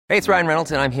Hey, it's Ryan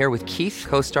Reynolds, and I'm here with Keith,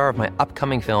 co-star of my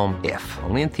upcoming film, If,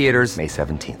 only in theaters May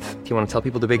 17th. Do you want to tell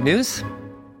people the big news?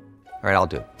 All right, I'll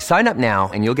do it. Sign up now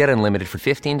and you'll get unlimited for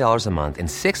 $15 a month and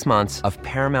 6 months of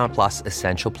Paramount Plus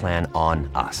Essential Plan on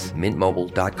us.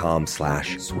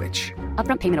 MintMobile.com/switch.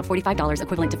 Upfront payment of $45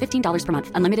 equivalent to $15 per month.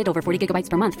 Unlimited over 40 gigabytes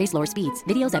per month. Face lower speeds.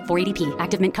 Videos at 480p.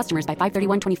 Active Mint customers by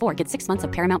 531.24 get 6 months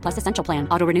of Paramount Plus Essential Plan.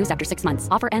 Auto renews after 6 months.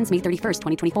 Offer ends May 31st,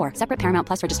 2024. Separate Paramount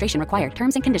Plus registration required.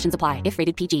 Terms and conditions apply if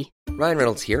rated PG. Ryan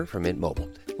Reynolds here from Mint Mobile.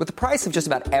 With the price of just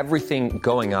about everything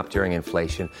going up during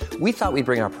inflation, we thought we'd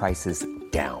bring our prices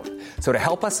down. So to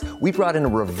help us, we brought in a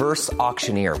reverse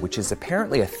auctioneer, which is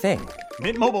apparently a thing.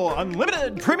 Mint Mobile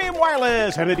Unlimited Premium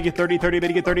Wireless. How to get 30, 30, bit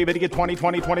to get 30, bit to get 20,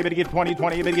 20, 20, bit to get 20,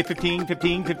 20, bit to get 15,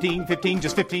 15, 15, 15,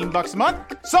 just $15 a month?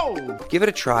 Sold! Give it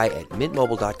a try at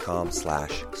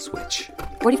mintmobile.com/switch.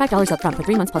 $45 upfront for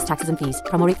 3 months plus taxes and fees.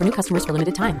 Promo rate for new customers for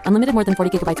limited time. Unlimited more than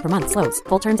 40 gigabytes per month. Slows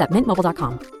full terms at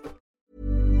mintmobile.com.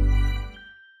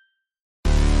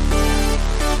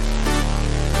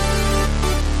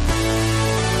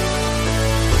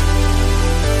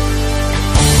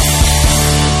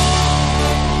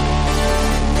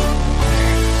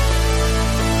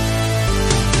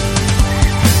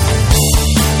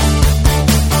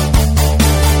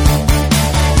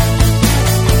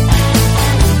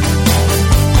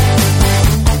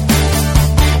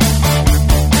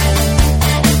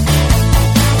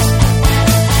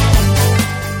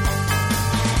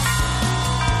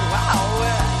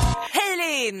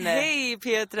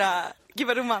 Petra, gud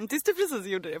vad romantiskt du precis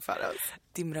gjorde det för oss.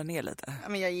 Dimra ner lite. Ja,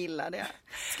 men jag gillar det.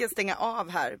 Ska jag stänga av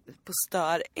här på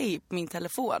stör ej på min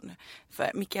telefon.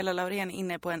 För Mikaela Laurén är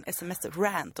inne på en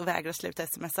sms-rant och vägrar sluta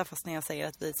smsa fast när jag säger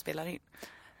att vi spelar in.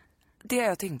 Det har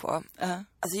jag tänkt på.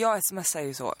 Alltså jag smsar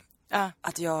ju så.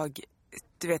 Att jag,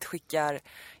 du vet, skickar...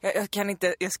 Jag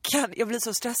blir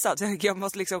så stressad. Jag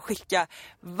måste liksom skicka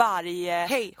varje...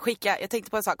 Hej, skicka. Jag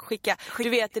tänkte på en sak. Skicka. Du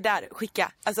vet det där.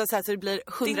 Skicka. Alltså så här så det blir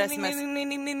 100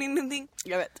 sms. Ding.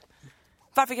 Jag vet.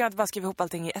 Varför kan jag inte bara skriva ihop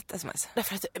allting i ett sms?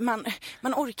 Därför att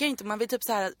man orkar inte. Man vill typ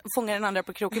så här fånga den andra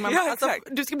på kroken. Alltså,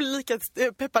 du ska bli lika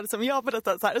peppad som jag på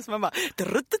detta. Så här, så man bara...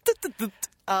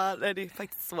 Ja, det är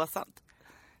faktiskt så sant.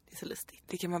 Det är så lustigt.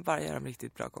 Det kan man bara göra med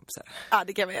riktigt bra kompisar. Ja,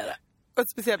 det kan man göra. Och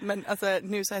speciellt, men alltså,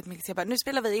 nu sa jag till Mikaela, jag bara, nu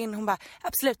spelar vi in. Hon bara,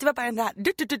 absolut, det var bara den där.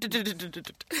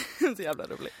 Så jävla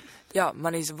roligt. Ja,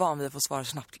 man är ju så van vid att få svara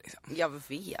snabbt liksom. Jag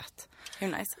vet. Hur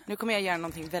nice. Nu kommer jag göra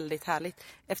någonting väldigt härligt.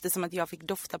 Eftersom att jag fick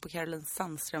dofta på Caroline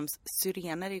Sandströms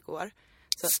syrener igår.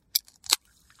 Så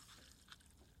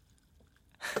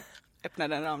öppna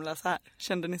den ramla så här.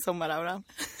 Kände ni sommarauran?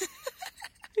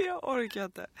 Jag orkar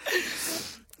inte.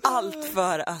 Allt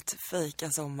för att fejka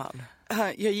sommaren.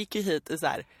 Jag gick ju hit i så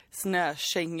här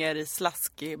snökängor i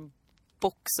slaskig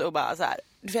box och bara så här,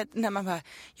 du vet, när man bara,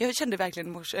 jag kände verkligen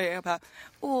i morse, jag bara,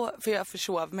 för jag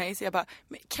försov mig, så jag bara,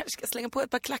 men kanske ska slänga på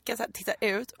ett par klackar så här, titta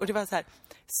ut, och det var så här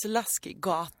slaskig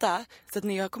gata, så att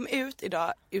när jag kom ut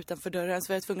idag utanför dörren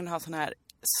så var jag tvungen att ha sån här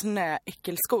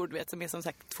snöäckelskor, du vet, som är som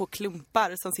sagt 2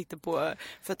 klumpar som sitter på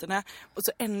fötterna, och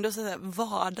så ändå så här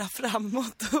vada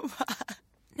framåt och bara...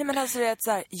 Nej, men alltså det är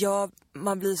så här,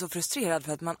 man blir så frustrerad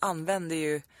för att man använder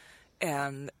ju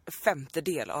en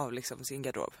 1/5 av liksom sin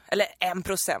garderob. Eller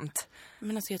 1%.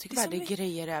 Men alltså jag tycker bara det är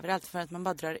grejer överallt för att man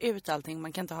bara drar ut allting.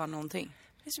 Man kan inte ha någonting.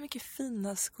 Det är så mycket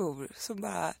fina skor som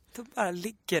bara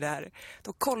ligger där.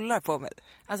 De kollar på mig.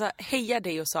 Alltså heja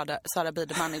dig och Sara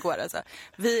Biderman igår. Alltså.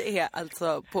 Vi är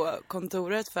alltså på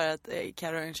kontoret för att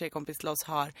Karo och en tjejkompis till oss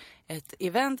har ett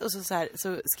event. Och så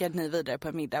ska ni vidare på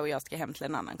en middag och jag ska hem till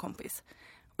en annan kompis.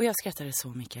 Och jag skrattade så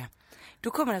mycket.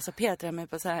 Då kommer alltså Petra med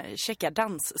på så här checka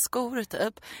dansskor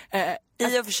typ.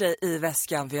 I och för sig i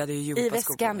väskan, för jag hade ju gympaskor. I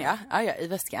väskan, ja, i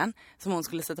väskan. Som hon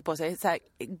skulle sätta på sig. Så här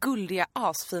guldiga,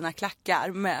 asfina klackar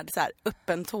med så här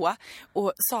öppen tå.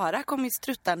 Och Sara kom ju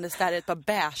struttandes där ett par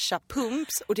beiga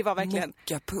pumps. Och det var verkligen...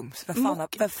 Mocka pumps. Vem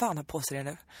fan har på sig det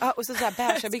nu? Ja, och så här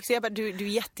beiga byxor. Jag bara, du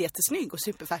är jättesnygg och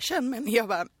superfashion. Men jag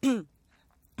bara...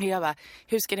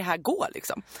 hur ska det här gå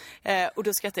liksom? Och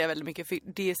då skrattar jag väldigt mycket för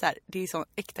det är så här, det är sån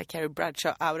äkta Carrie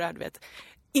Bradshaw-aura, du vet.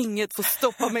 Inget får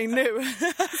stoppa mig nu.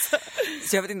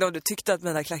 Så jag vet inte om du tyckte att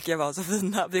mina klackar var så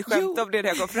fina. Vi skämtade om det när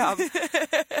jag kom fram.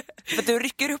 För att du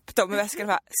rycker upp dem i väskan och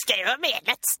bara, ska du vara med i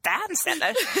Let's Dance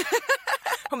eller?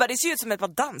 Hon bara, det ser ut som ett par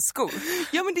dansskor.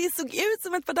 Ja, men det såg ut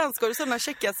som ett par dansskor. Sådana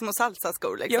checka små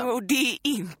salsaskor liksom. Ja, och det är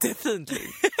inte fint.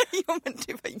 Jo, men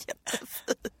det var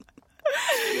jättefint.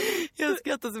 Jag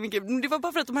skrattar så mycket. Det var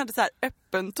bara för att de hade så här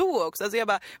öppen tå också. Alltså jag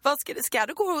bara, vad ska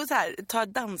du gå och så här, ta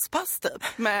ett danspass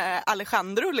typ med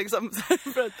Alejandro liksom?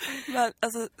 Men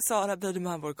alltså Sara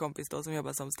Biderman, vår kompis då, som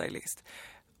jobbar som stylist.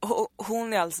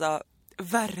 Hon är alltså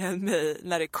värre än mig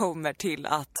när det kommer till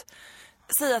att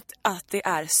säga att det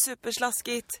är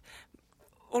superslaskigt.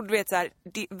 Och du vet så här,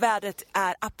 värdet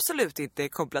är absolut inte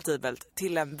kompatibelt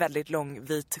till en väldigt lång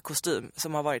vit kostym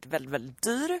som har varit väldigt, väldigt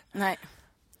dyr. Nej.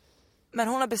 Men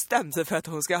hon har bestämt sig för att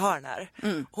hon ska ha den här.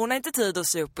 Hon har inte tid att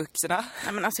sy upp byxorna.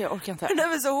 Nej, men alltså jag orkar inte. Nej,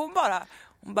 men så hon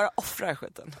bara offrar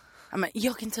skiten. Ja, men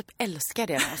jag kan typ älska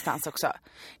det någonstans också.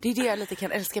 Det är det jag lite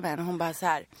kan älska med henne. Hon bara så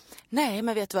här: nej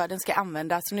men vet du vad, den ska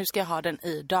användas så nu ska jag ha den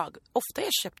idag. Ofta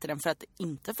jag köpte den för att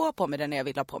inte få ha på mig den när jag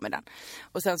vill ha på mig den.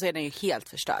 Och sen så är den ju helt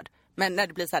förstörd. Men när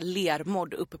det blir så här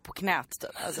lermodd uppe på knät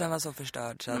typ. Alltså, den var så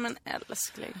förstörd. Så att... men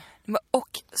älskling. Och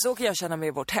så kan jag känna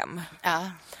med vårt hem.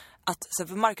 Ja. Att, så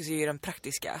för Marcus är ju den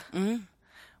praktiska.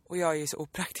 Och jag är ju så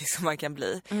opraktisk som man kan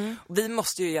bli. Och vi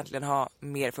måste ju egentligen ha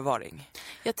mer förvaring.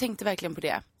 Jag tänkte verkligen på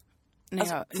det.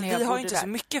 Vi har inte så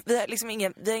mycket. Vi har liksom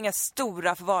inga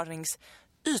stora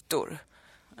förvaringsytor.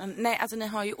 Nej, alltså ni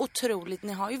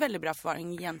har ju väldigt bra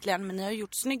förvaring egentligen, men ni har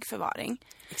gjort snygg förvaring.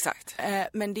 Exakt.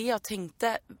 Men det jag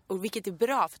tänkte, och vilket är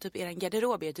bra för typ er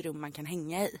garderob är ett rum man kan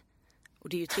hänga i. Och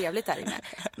det är ju trevligt där inne.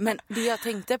 Men det jag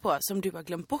tänkte på, som du har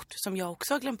glömt bort, som jag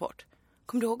också har glömt bort.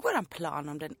 Kommer du ihåg våran plan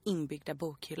om den inbyggda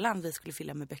bokhyllan vi skulle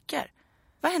fylla med böcker?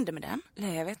 Vad hände med den?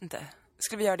 Nej, jag vet inte.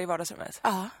 Skulle vi göra det i vardagsrummet?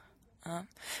 Ja. Men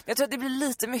jag tror att det blir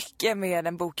lite mycket med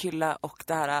en bokhylla och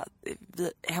det här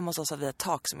hemma hos oss att vi har ett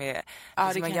tak som är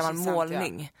som en gammal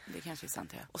målning. Ja. Det kanske är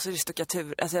sant, ja. Och så är det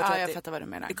stuckatur. Alltså jag fattar vad du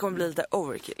menar. Det kommer bli lite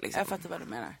overkill liksom. Jag fattar vad du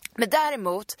menar. Men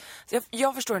däremot,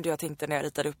 jag förstår inte hur jag tänkte när jag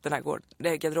ritade upp den här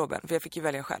garderoben. För jag fick ju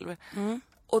välja själv.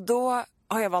 Och då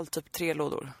har jag valt typ 3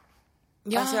 lådor.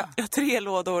 Ja. Alltså jag har 3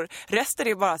 lådor. Resten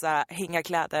är bara så här hänga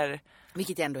kläder.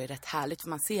 Vilket ändå är rätt härligt för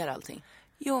man ser allting.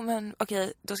 Jo men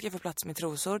okej, då ska jag få plats med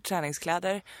trosor,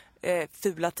 träningskläder,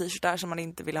 fula t-shirtar som man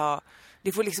inte vill ha.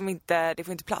 Det får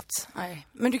inte plats. Nej,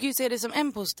 men du kan ju se det som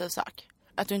en positiv sak.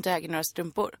 Att du inte äger några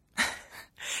strumpor.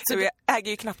 Så jag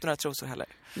äger ju knappt några trosor heller.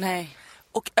 Nej.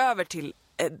 Och över till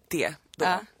det då.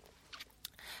 Ja.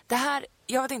 Det här,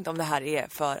 jag vet inte om det här är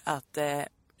för att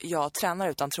jag tränar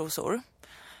utan trosor.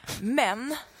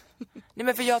 Men, nej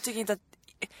men för jag tycker inte att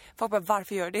folk bara,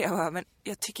 varför gör det? Men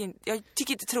jag tycker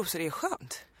inte trosor är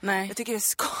skönt. Nej. Jag tycker det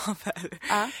skaver.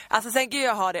 Alltså sen kan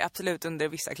jag ha det absolut under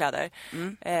vissa kläder.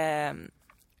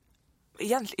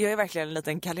 Egentligen, jag är verkligen en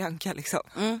liten Kalle Anka liksom.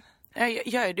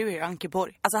 Du är ju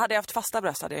Ankeborg. Alltså hade jag haft fasta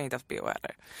bröst hade jag inte haft BH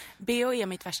heller. BH är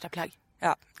mitt värsta plagg.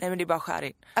 Ja, nej men det är bara skär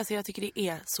in. Alltså jag tycker det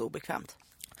är så bekvämt.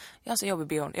 Jag har så jobbig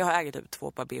BH. Jag äger typ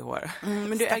 2 par BH.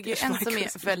 Men du äger ju en som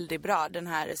är väldigt bra. Den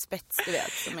här spets, du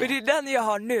vet. Men det är den jag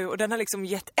har nu och den har liksom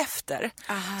gett efter.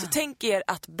 Så tänk er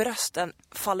att brösten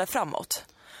faller framåt.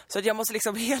 Så att jag måste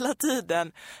liksom hela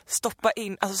tiden stoppa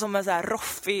in, alltså som en så här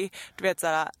roffig, du vet så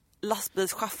här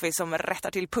lastbilschaffi som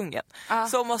rättar till pungen.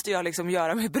 Så måste jag liksom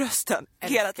göra med brösten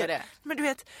hela tiden. Det. Men du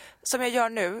vet, som jag gör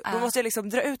nu, då måste jag liksom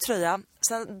dra ut tröjan,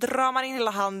 sen drar man in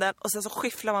hela handen och sen så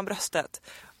skifflar man bröstet.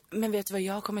 Men vet du vad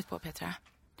jag har kommit på, Petra?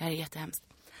 Det här är jättehemskt.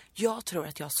 Jag tror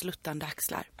att jag har sluttande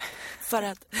axlar. För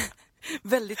att,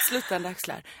 väldigt sluttande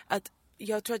axlar. Att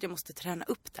jag tror att jag måste träna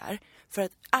upp där. För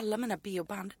att alla mina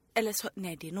BH-band, eller så,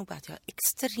 nej det är nog bara att jag har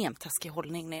extremt taskig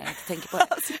hållning när jag inte tänker på det.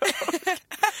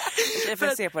 Jag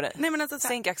får se på dig. Nej, men alltså,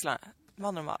 sänk axlarna,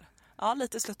 var normal. Ja,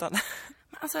 lite sluttande.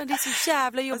 Alltså det är så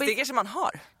jävla jobbigt. Alltså, det kanske man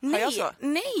har. Nej, har jag så?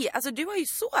 Nej, alltså du har ju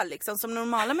så liksom som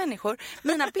normala människor.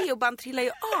 Mina BH-band trillar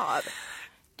ju av.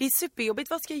 Det är superjobbigt,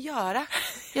 vad ska jag göra?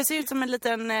 Jag ser ut som en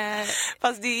liten...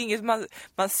 Fast det är inget,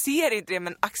 man ser inte det,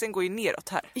 men axeln går ju neråt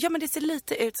här. Ja, men det ser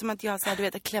lite ut som att jag så här, du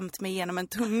vet, har klämt mig igenom en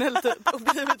tunnel typ, och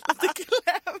blivit lite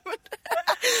klämd.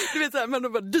 Du vet såhär, man har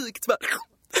bara dykt bara.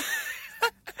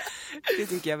 Det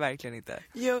tycker jag verkligen inte.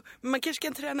 Jo, men man kanske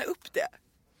kan träna upp det.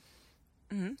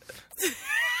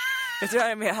 Jag tror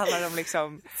det mer handlar om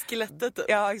liksom... Skelettet typ.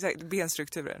 Ja, exakt,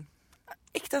 benstrukturen.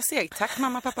 Äkta seg, tack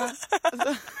mamma, pappa.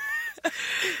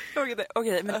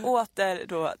 Okej, men åter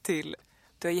då till...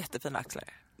 Du har jättefina axlar.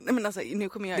 Nej, men alltså, nu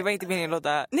kommer jag... Det var inte meningen att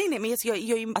låta... Nej, men jag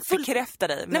är ju att bekräfta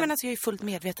dig. Men... Nej, men alltså jag är fullt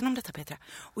medveten om detta, Petra.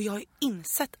 Och jag har ju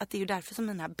insett att det är ju därför som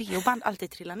mina BH-band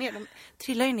alltid trillar ner. De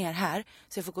trillar ju ner här,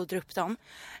 så jag får gå och dra upp dem.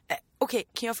 Okej,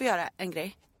 kan jag få göra en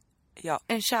grej? Ja.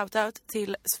 En shoutout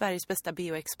till Sveriges bästa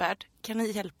BH-expert. Kan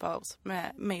ni hjälpa oss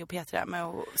med mig och Petra med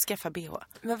att skaffa BH?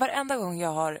 Men varenda gång jag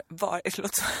har varit... Det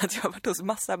låter som att jag har varit hos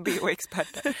massa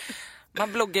BH-experter.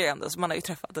 Man bloggar ju ändå, så man har ju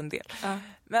träffat en del.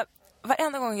 Men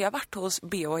varenda gång jag har varit hos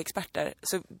BH-experter,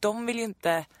 så de vill ju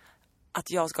inte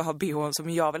att jag ska ha BH som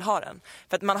jag vill ha den.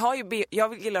 För att man har ju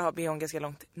jag gillar att ha BH ganska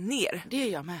långt ner. Det är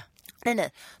jag med.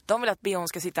 Nej. De vill att BH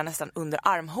ska sitta nästan under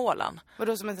armhålan. Och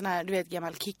då som en sån här, du vet,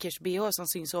 gammal kickers BH som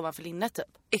syns ovanför linnet typ.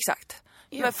 Exakt.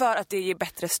 Ja. Men för att det ger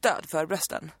bättre stöd för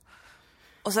brösten.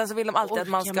 Och sen så vill de alltid att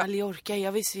man ska... Mallorca,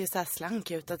 jag vill ju så här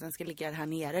slank ut att den ska ligga här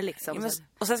nere liksom. Ja, men...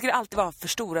 Och sen ska det alltid vara för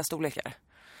stora storlekar.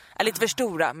 Lite för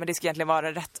stora, men det ska egentligen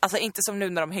vara rätt. Alltså inte som nu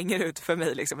när de hänger ut för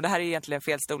mig liksom. Det här är egentligen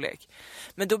fel storlek.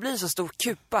 Men då blir det så stor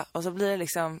kupa och så blir det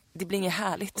liksom, det blir inget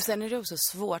härligt. Och sen är det också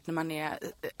svårt när man är,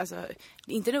 alltså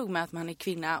inte nog med att man är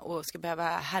kvinna och ska behöva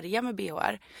härja med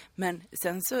BHR. Men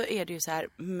sen så är det ju så här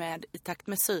i takt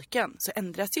med cykeln så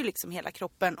ändras ju liksom hela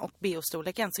kroppen och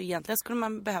BH-storleken. Så egentligen skulle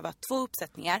man behöva 2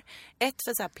 uppsättningar. Ett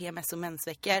för så här PMS och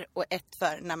mensveckor och ett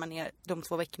för när man är de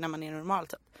 2 veckorna man är normal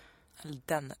typ.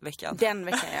 Den veckan, ja.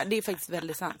 Det är faktiskt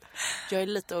väldigt sant. Jag är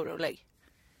lite orolig.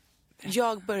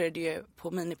 Jag började ju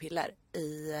på minipiller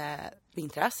i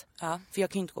vintras. Ja. För jag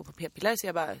kan ju inte gå på p-piller.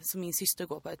 Så min syster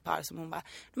går på ett par som hon bara,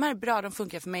 de här är bra, de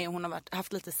funkar för mig. Och hon har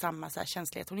haft lite samma så här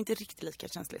känslighet. Hon är inte riktigt lika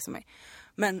känslig som mig.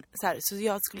 Men så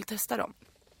jag skulle testa dem.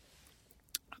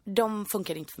 De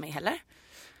funkar inte för mig heller.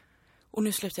 Och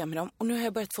nu slutar jag med dem. Och nu har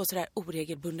jag börjat få sådär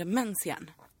oregelbunden mens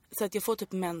igen. Så att jag får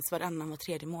typ mens varannan var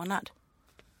 3:e månad.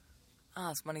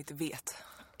 Så man inte vet.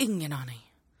 Ingen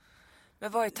aning.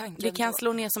 Men vad är tanken? Det kan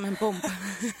slå ner som en bomb.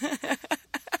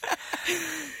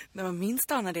 När man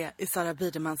minst anar det i Sara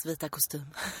Bidemans vita kostym.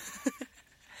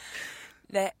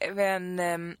 Nej, men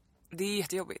det är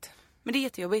jättejobbigt. Men det är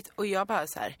jättejobbigt. Och jag bara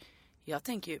så här, jag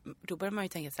tänker ju, då börjar man ju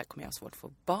tänka så här, kommer jag ha svårt att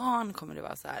få barn? Kommer det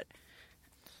vara så här?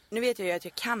 Nu vet jag ju att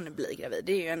jag kan bli gravid.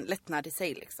 Det är ju en lättnad i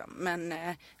sig liksom. Men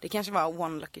det kanske var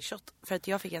one lucky shot. För att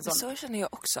jag fick en sån. Så känner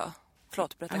jag också.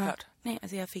 Förlåt, berätta klart. Nej,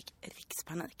 alltså jag fick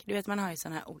rikspanik. Du vet, man har ju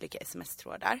såna här olika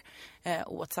sms-trådar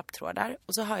och WhatsApp-trådar.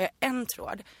 Och så har jag en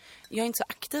tråd. Jag är inte så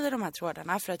aktiv i de här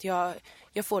trådarna för att jag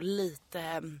får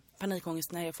lite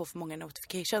panikångest när jag får för många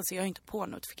notifications. Så jag är inte på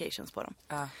notifications på dem.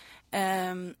 Ja.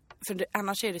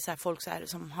 Annars är det så här folk så här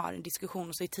som har en diskussion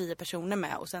och så är 10 personer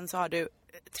med. Och sen så har du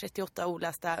 38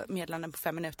 olästa meddelanden på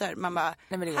 5 minuter. Man bara,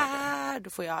 nej, men det går inte. Då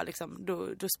får jag liksom,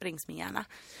 då sprängs min hjärna.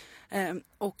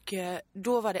 Och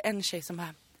då var det en tjej som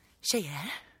bara,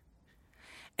 tjejer,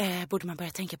 borde man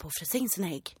börja tänka på att frysa in sina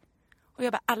ägg? Och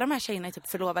jag bara, alla de här tjejerna är typ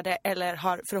förlovade eller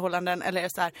har förhållanden eller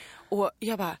så här. Och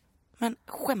jag bara, men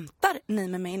skämtar ni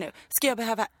med mig nu? Ska jag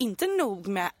behöva, inte nog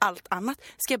med allt annat,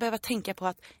 ska jag behöva tänka på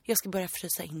att jag ska börja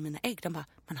frysa in mina ägg? De bara,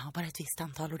 man har bara ett visst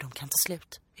antal och de kan ta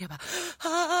slut. Och jag bara,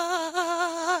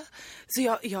 aah! Så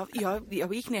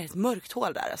jag gick ner i ett mörkt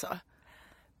hål där alltså.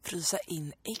 Frysa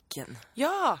in äggen?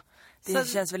 Ja! Det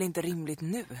känns väl inte rimligt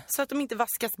nu? Så att de inte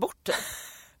vaskas bort.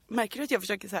 Märker du att jag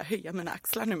försöker så här höja mina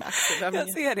axlar nu med axelövningar?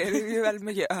 Jag ser det, det är ju väldigt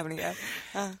mycket övningar.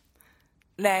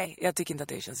 Nej, jag tycker inte att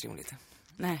det känns rimligt.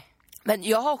 Nej. Men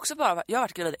jag har också jag har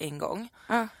varit gravid en gång.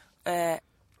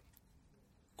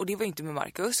 Och det var inte med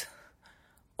Marcus.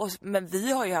 Men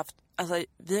vi har ju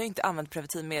vi har inte använt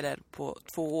preventivmedel på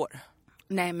 2 år.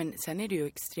 Nej, men sen är det ju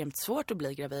extremt svårt att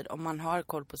bli gravid om man har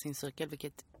koll på sin cykel,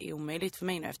 vilket är omöjligt för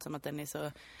mig nu eftersom att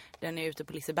den är ute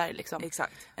på Liseberg liksom.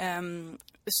 Exakt.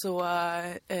 Så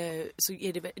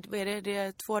är det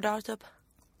är 2 dagar typ.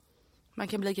 Man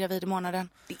kan bli gravid i månaden.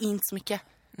 Det är inte så mycket.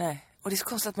 Nej, och det är så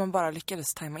konstigt att man bara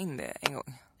lyckades tajma in det en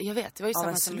gång. Jag vet, det var ju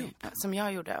samma som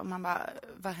jag gjorde. Och man bara,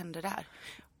 vad hände där?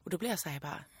 Och då blev jag så här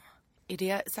bara,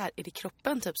 är det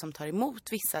kroppen typ som tar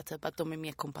emot vissa typ att de är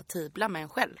mer kompatibla med en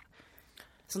själv?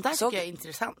 Sånt där tycker jag är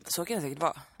intressant. Så kan det säkert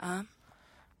vara.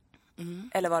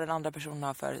 Eller vad den andra personen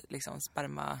har för liksom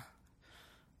sperma...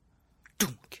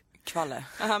 Dunk. Kvalle.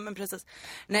 Ja, men precis.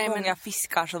 Nej, många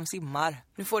fiskar som simmar.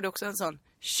 Nu får du också en sån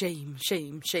shame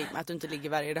att du inte ligger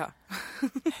varje dag.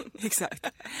 Exakt.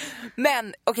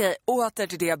 Men okej, åter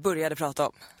till det jag började prata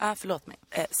om. Förlåt mig.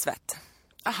 Svett.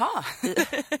 Aha.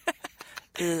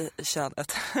 I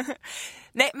könet.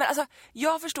 Nej, men alltså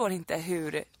jag förstår inte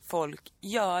hur folk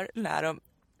gör när de...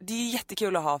 Det är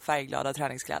jättekul att ha färgglada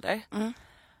träningskläder. Men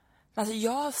alltså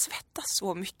jag svettas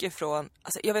så mycket från...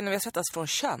 Alltså jag vet inte om jag svettas från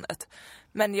könet.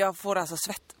 Men jag får alltså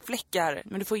svettfläckar.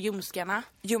 Men du får ljumskarna.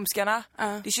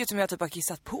 Det ser ut som jag typ har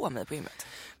kissat på mig på gymmet.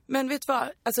 Men vet du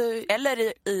vad? Alltså,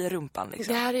 eller i rumpan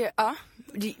liksom. Det här är...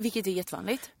 vilket är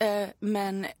jättevanligt.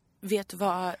 Men... Vet du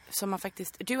vad som man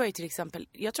faktiskt... Du har ju till exempel...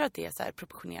 Jag tror att det är så här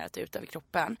proportionerat ut över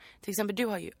kroppen. Till exempel, du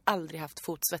har ju aldrig haft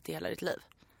fotsvett i hela ditt liv.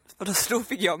 Och då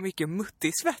fick jag mycket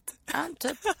muttisvett. Ja,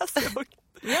 typ. Ja,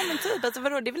 men typ. Alltså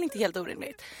vadå? Det är väl inte helt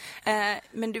orimligt.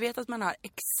 Men du vet att man har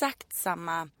exakt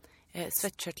samma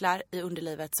svettkörtlar i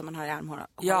underlivet som man har i armhålan.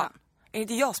 Ja. Är det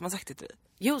inte jag som har sagt det till dig?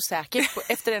 Jo, säkert.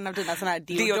 Efter en av dina sådana här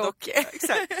deodock.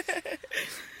 Exakt.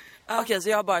 Okej, så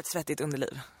jag har bara ett svettigt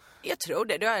underliv. Jag tror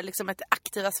det. Du har liksom ett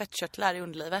aktiva svettkörtlar i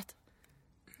underlivet.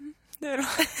 Det är då.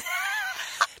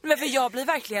 Men för jag blir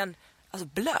verkligen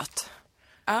blöt.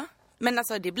 Ja. Men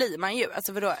alltså det blir man ju.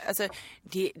 Alltså vadå? Alltså,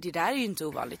 det där är ju inte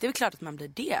ovanligt. Det är väl klart att man blir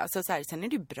det. Alltså, så här, sen är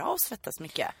det ju bra att svettas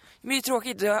mycket. Men det är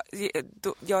tråkigt.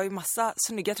 Jag har ju massa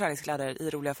snygga träningskläder i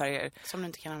roliga färger. Som du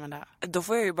inte kan använda. Då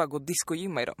får jag ju bara gå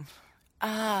disco-gymma i dem.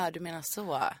 Ah, du menar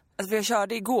så. Alltså jag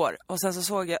körde igår och sen så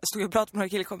stod jag och pratade med några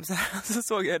killkompisar och så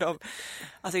såg jag dem.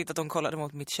 Alltså inte att de kollade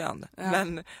mot mitt kön. Ja.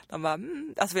 Men de bara,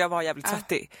 alltså jag var jävligt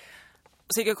svettig.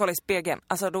 Så gick jag och kollade i spegeln.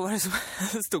 Alltså då var det som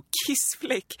en stor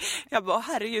kissfläck. Jag bara,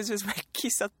 herregud, så som jag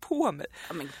kissat på mig.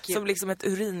 Ja, som liksom ett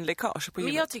urinläckage på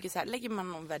gymmet. Men jag tycker så här, lägger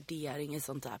man någon värdering i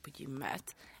sånt här på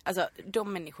gymmet. Alltså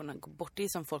de människorna går bort. Det är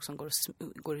som folk som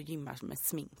går och gymmar med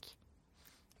smink.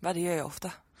 Ja, det gör jag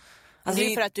ofta. Alltså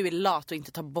det är för att du är lat och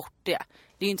inte tar bort det.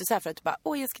 Det är ju inte så här för att du bara,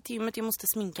 jag ska till gymmet, jag måste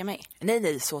sminka mig.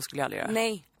 Nej, så skulle jag aldrig göra.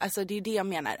 Nej, alltså det är det jag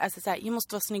menar. Alltså så här, jag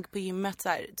måste vara snygg på gymmet, så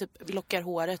här, typ lockar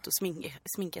håret och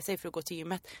sminka sig för att gå till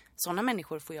gymmet. Sådana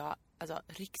människor får jag alltså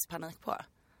rikspanik på.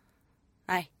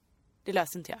 Nej, det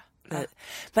löser inte jag. Nej.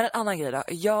 Men en annan grej då.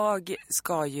 Jag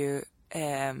ska ju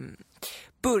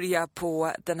börja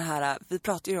på den här, vi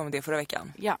pratade ju om det förra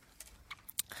veckan. Ja.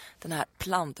 Den här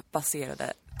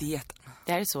plantbaserade dieten.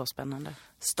 Det här är så spännande.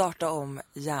 Starta om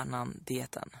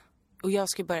hjärnan-dieten. Och jag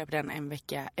ska börja på den en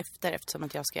vecka efter, eftersom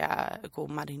att jag ska gå och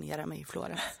marinera mig i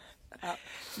Florens. Ja.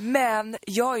 Men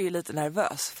jag är ju lite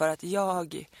nervös för att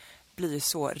jag blir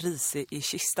så risig i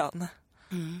kistan.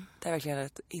 Mm. Det är verkligen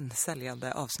ett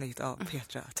insäljande avsnitt av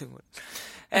Petra Tungor.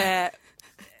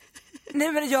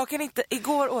 Nej, men jag kan inte.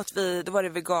 Igår åt vi, då var det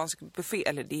vegansk buffé.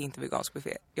 Eller det är inte vegansk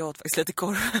buffé. Jag åt faktiskt lite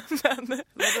korv.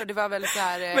 Men det var väl så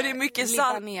här men det är mycket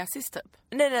libanesiskt typ.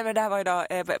 Nej, men det här var idag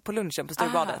på lunchen på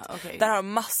Storbadet. Okay. Där har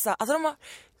de massa, alltså de har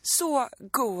så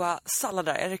goda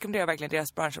sallader. Jag rekommenderar verkligen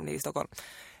deras bransch om ni är i Stockholm.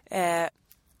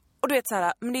 Och du vet så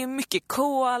här, men det är mycket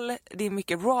kål, det är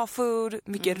mycket raw food,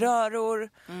 mycket röror.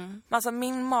 Men alltså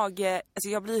min mage, alltså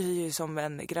jag blir ju som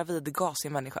en gravid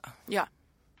gasig människa. Ja.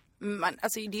 Men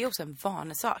alltså det är också en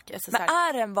vanesak. Alltså, men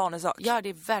är det en vanesak? Ja, det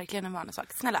är verkligen en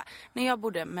vanesak. Snälla, när jag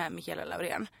bodde med Michaela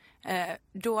Laurén,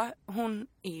 då, hon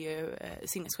är ju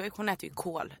sinnessjuk. Hon äter ju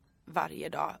kål varje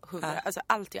dag. Alltså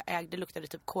allt jag ägde luktade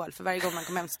typ kål. För varje gång man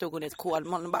kom hem stod hon i ett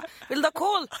kålmoln och bara, vill du ha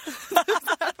kål?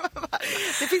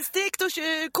 Det finns stekt och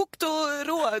kokt och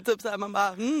rå. Typ så här, man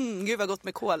bara, gud vad gott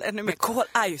med kål. Ännu mer men kål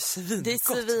är ju svingott. Det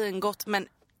är svingott, men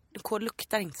kål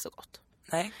luktar inte så gott.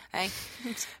 Nej.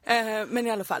 Men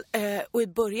i alla fall. Och i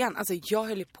början, alltså jag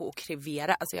höll på att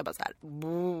krevera. Alltså jag bara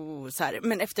så här.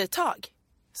 Men efter ett tag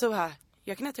så här,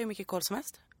 jag kan äta hur mycket kål som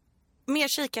helst. Mer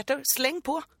kikärtor, släng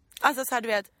på. Alltså så här, du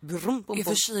vet. Brum, bum,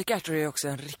 för kikärtor är också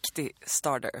en riktig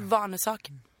starter. Vanesak.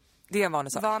 Det är en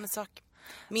vanesak. Vanesak.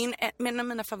 En av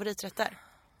mina favoriträtter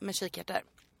med kikärtor,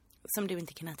 som du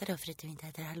inte kan äta då för att du inte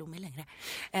äter halloumi längre.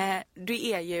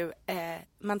 Det är ju,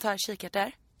 man tar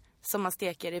kikärtor som man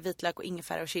steker i vitlök och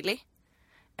ingefära och chili.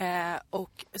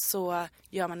 Och så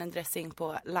gör man en dressing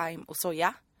på lime och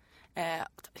soja.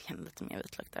 Lite mer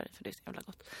vitlök där, för det är så jävla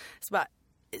gott.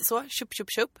 Så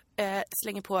chup.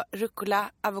 Slänger på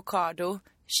rucola, avokado,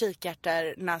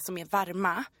 kikärtorna som är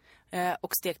varma.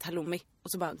 Och stekt halloumi.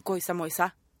 Och så bara gojsa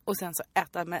mojsa. Och sen så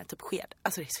äta med typ sked.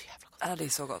 Alltså det är så jävla gott. Ja, det är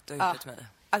så gott. Det har gjort mig.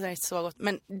 Alltså det är så gott.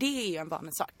 Men det är ju en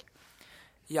vanlig sak.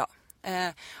 Ja.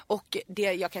 Och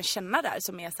det jag kan känna där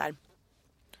som är så här.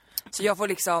 Så jag får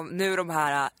liksom, nu de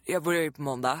här, jag börjar ju på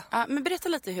måndag. Ja, men berätta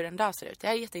lite hur en dag ser ut. Det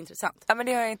här är jätteintressant. Ja, men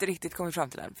det har jag inte riktigt kommit fram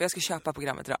till än. För jag ska köpa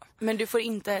programmet idag. Men du får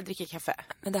inte dricka kaffe.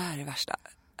 Men det här är det värsta.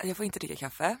 Jag får inte dricka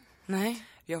kaffe. Nej.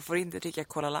 Jag får inte dricka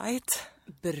Cola Light.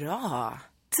 Bra.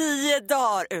 10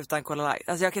 dagar utan Cola Light.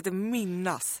 Alltså jag kan inte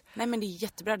minnas. Nej, men det är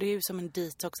jättebra. Det är ju som en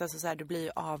detox. Alltså så här, du blir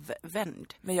ju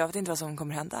avvänd. Men jag vet inte vad som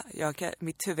kommer hända.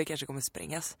 Mitt huvud kanske kommer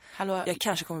sprängas. Hallå? Jag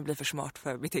kanske kommer bli för smart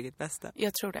för mitt eget bästa.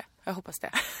 Jag tror det. Jag hoppas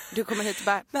det. Du kommer hit och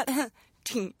bara,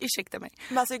 ursäkta mig.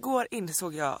 Men alltså igår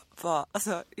insåg jag vad,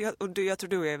 alltså jag tror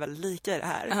du och jag är väl lika i det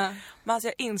här. Men alltså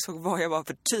jag insåg vad jag var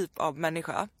för typ av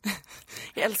människa.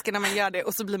 Jag älskar när man gör det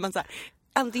och så blir man så här,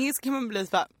 antingen så kan man bli så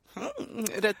bara,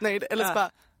 rätt nöjd, eller så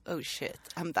bara, oh shit,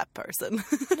 I'm that person.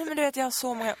 Nej, men du vet, jag har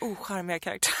så många ocharmiga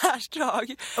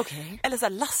karaktärsdrag. Okej. Eller så här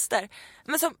laster.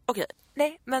 Men som,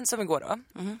 men som igår då.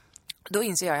 Då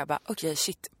inser jag bara,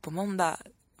 shit, på måndag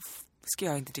ska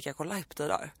jag inte dricka Cola Light på 10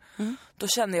 dagar. Då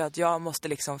känner jag att jag måste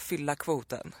liksom fylla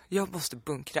kvoten. Jag måste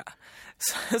bunkra.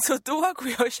 Så då går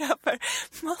jag och köper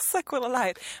massa Cola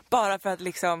Light. Bara för att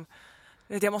liksom,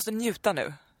 jag måste njuta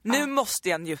nu. Nu måste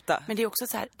jag njuta. Men det är också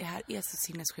så här, det här är så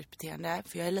sinnessjukt beteende.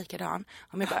 För jag är likadan.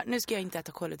 Om jag bara, nu ska jag inte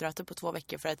äta kolhydrater på 2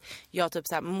 veckor för att jag typ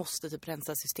så här måste typ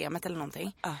rensa systemet eller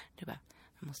någonting. Du bara,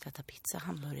 jag måste äta pizza,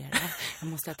 hamburgare, jag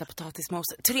måste äta potatismos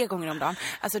 3 gånger om dagen.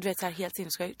 Alltså du vet så här helt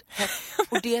sinnessjukt.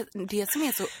 Och det som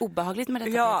är så obehagligt med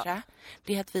detta, Petra,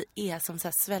 det är att vi är som så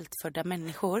här svältfödda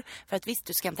människor. För att visst,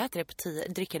 du ska inte äta det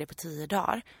dricka det på 10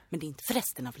 dagar, men det är inte för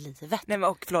resten av livet. Nej men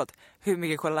och förlåt, hur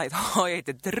mycket Cola Light har jag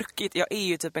inte druckit? Jag är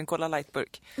ju typ en Cola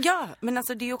Light-burk. Ja, men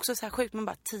alltså det är också så här sjukt, man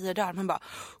bara 10 dagar, man bara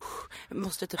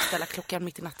måste typ ställa klockan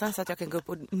mitt i natten så att jag kan gå upp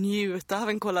och njuta av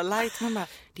en Cola Light. Man bara,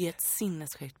 det är ett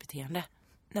sinnessjukt beteende.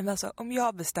 Nej men alltså, om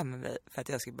jag bestämmer mig för att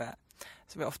jag ska börja,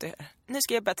 som jag ofta gör, nu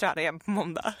ska jag börja träna igen på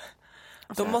måndag.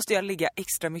 Då måste jag ligga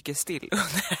extra mycket still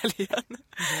under helgen.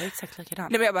 Det är exakt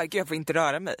likadant. Nej men jag bara, gud jag får inte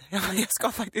röra mig. Jag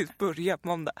ska faktiskt börja på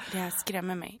måndag. Det här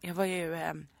skrämmer mig. Jag var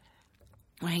ju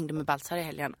och hängde med Baltzar i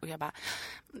helgen och jag bara,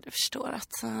 du förstår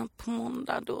att på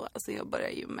måndag då, alltså jag börjar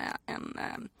ju med en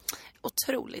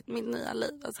otroligt mitt nya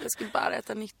liv. Alltså jag ska bara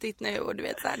äta nyttigt nu och du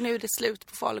vet så här, nu är det slut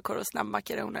på falukorv och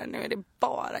snabbmakaroner, nu är det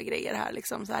bara grejer här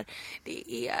liksom så här.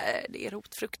 Det är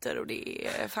rotfrukter och det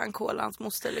är fan kolans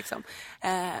moster liksom.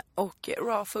 Och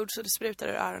raw food så det sprutar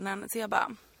ur öronen. Så jag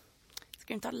bara, ska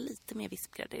du inte ha lite mer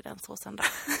vispgrädde i den såsen då?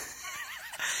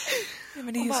 Ja,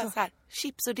 men det är och ju bara så här,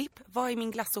 chips och dipp, vad är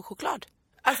min glass och choklad?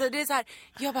 Alltså det är så här,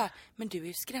 jag bara, men du är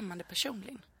ju skrämmande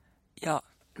personligen. Ja,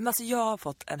 men alltså jag har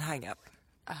fått en hang-up.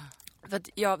 För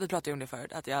att vi pratade ju om det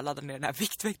förut, att jag laddade ner den här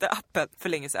Viktväktar-appen för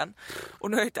länge sedan.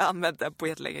 Och nu har jag inte använt den på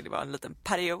jättelänge, det var en liten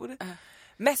period.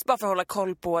 Mest bara för att hålla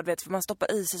koll på, vet, för man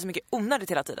stoppar i sig så mycket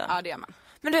onödigt hela tiden. Ja, det gör man.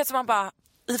 Men du vet, så man bara,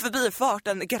 i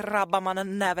förbifarten grabbar man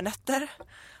en näve nötter.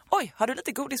 Oj, har du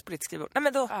lite godis på ditt skrivbord? Nej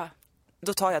men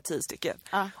då tar jag 10 stycken.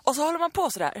 Och så håller man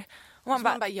på sådär. Och man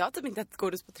bara, jag har typ inte ätit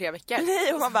godis på 3 veckor.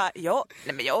 Nej, och man bara,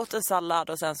 nej men jag åt en sallad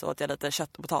och sen så åt jag lite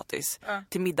kött och potatis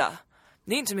till middag.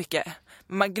 Det är inte så mycket.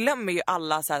 Men man glömmer ju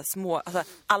alla så här små, alltså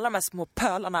alla de här små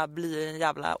pölarna blir en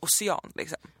jävla ocean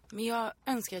liksom. Men jag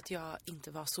önskar att jag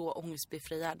inte var så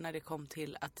ångestbefriad när det kom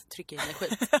till att trycka i mig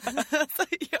skit. Alltså,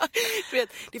 du vet,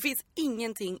 det finns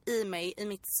ingenting i mig, i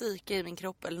mitt psyke, i min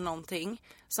kropp eller någonting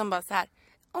som bara så här,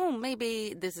 oh maybe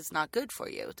this is not good for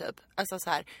you typ. Alltså så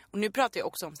här, och nu pratar jag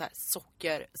också om så här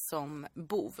socker som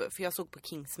bov, för jag såg på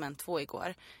Kingsman 2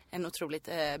 igår, en otroligt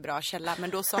bra källa, men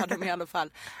då sa de i alla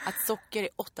fall att socker är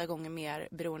 8 gånger mer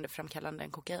beroendeframkallande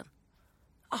än kokain.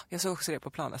 Jag såg också det på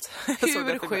planet.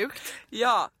 Hur sjukt?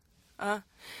 Ja. Men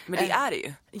det är det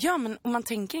ju. Ja, men om man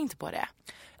tänker inte på det.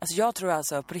 Alltså jag tror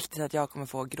alltså på riktigt att jag kommer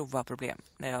få grova problem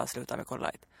när jag slutar med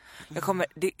Cola Light.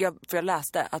 Jag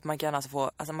läste att man kan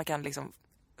alltså man kan liksom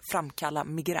framkalla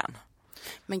migrän.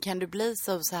 Men kan du bli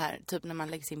så här typ när man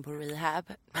läggs in på rehab,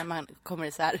 när man kommer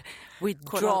i så här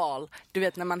withdrawal, du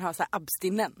vet när man har så här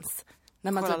abstinens,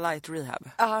 när man Cola typ, Light rehab.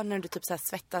 Ja, när du typ så här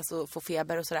svettas och får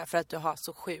feber och sådär för att du har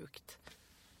så sjukt.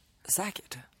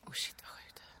 Säkert. Oh shit, vad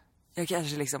sjukt. Jag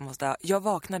kanske liksom jag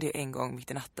vaknade ju en gång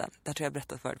mitt i natten. Där tror jag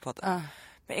berättat förut på det.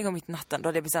 Men en gång mitt i natten, då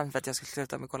hade jag bestämt för att jag skulle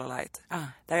sluta med Cola Light.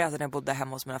 Där är alltså när jag bodde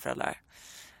hemma hos mina föräldrar.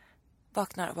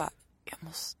 Vaknar och bara, jag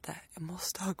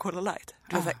måste ha Cola Light.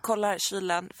 Du vet, kollar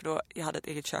kylen, för då jag hade ett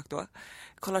eget kök då.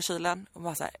 Kollar kylen och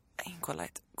bara så här, ingen Cola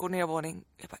Light. Går ner i våning,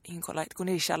 jag bara, ingen Cola Light. Går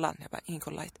ner i källaren, jag bara, ingen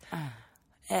Cola Light.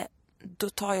 Då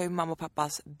tar jag ju mamma och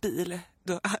pappas bil.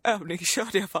 Då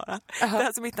övningskörde jag bara. Det är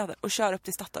alltså mitt natten. Och kör upp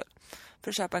till Statoil för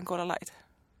att köpa en Cola Light.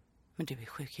 Men du är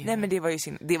sjuk. Nej, men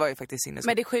det var ju faktiskt sinnessjukt.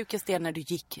 Men det sjukaste är när du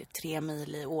gick 3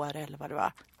 mil i år eller vad det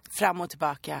var, fram och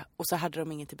tillbaka, och så hade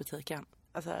de inget i butiken.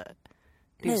 Alltså,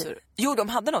 Jo, de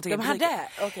hade någonting i butiken.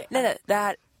 Okay. Nej, det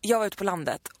här, jag var ute på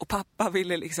landet och pappa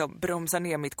ville liksom bromsa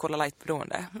ner mitt Cola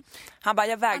Light-beroende. Han bara,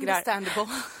 jag vägrar.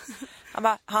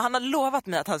 Understandable. Han hade lovat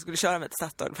mig att han skulle köra mig till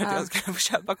Statoil för att jag skulle få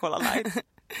köpa Cola Light.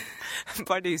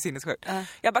 Bara det är ju sinnessjukt.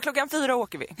 Jag bara, 4:00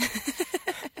 åker vi.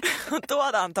 Och då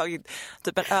hade han tagit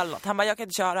typ en öl. Han bara, jag kan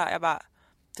inte köra. Jag bara,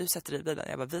 du sätter i bilen.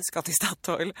 Jag bara, vi ska till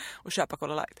Statoil och köpa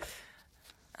Cola Light.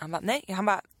 Han bara, nej. Han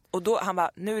bara,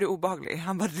 nu är det obehagligt.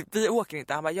 Han bara, vi åker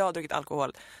inte. Han bara, jag har druckit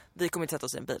alkohol. Vi kommer inte sätta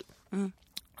oss i en bil.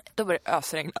 Då börjar det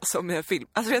ösregna som i en film.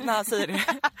 Alltså vet när han säger det.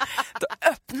 Då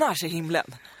öppnar sig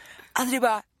himlen. Alltså det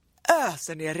bara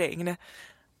öser ner regn.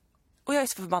 Och jag är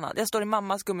så förbannad. Jag står i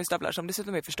mammas gummistövlar som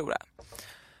dessutom är för stora.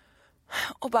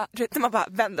 Och bara, du vet, när man bara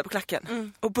vänder på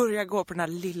klacken och börjar gå på den här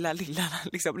lilla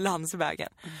liksom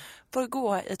landsvägen. Får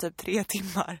gå i typ 3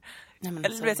 timmar. Eller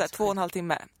det blir så här 2,5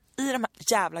 timme. I de här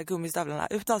jävla gummistövlarna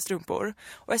utan strumpor.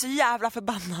 Och jag är så jävla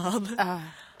förbannad.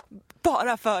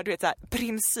 Bara för, du vet, så här,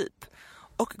 princip.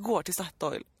 Och går till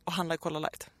Statoil och handlar Cola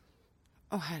Light.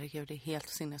 Herregud, det är helt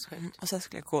sinnessjukt. Och sen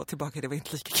skulle jag gå tillbaka, det var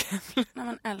inte lika kul. Nej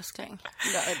men älskling.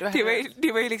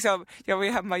 Det var ju liksom, jag var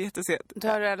ju hemma jättesent. Du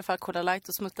har i alla fall Cola Light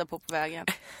och smutta på vägen.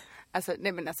 Alltså,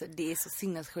 nej men alltså, det är så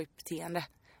sinnessjukt beteende.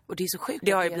 Och det är så sjukt.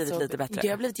 Det har ju att blivit lite bättre. Det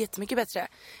har blivit jättemycket bättre.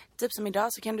 Typ som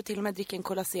idag så kan du till och med dricka en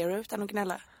Cola Zero utan att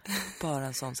gnälla. Bara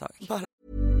en sån sak.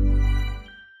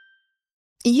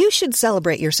 You should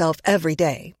celebrate yourself every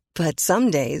day, but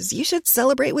some days you should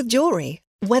celebrate with jewelry.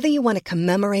 Whether you want to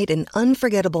commemorate an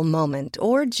unforgettable moment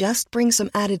or just bring some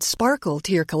added sparkle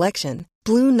to your collection,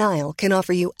 Blue Nile can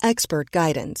offer you expert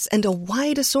guidance and a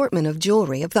wide assortment of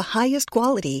jewelry of the highest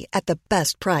quality at the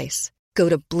best price. Go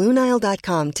to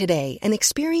BlueNile.com today and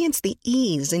experience the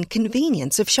ease and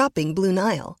convenience of shopping Blue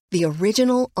Nile, the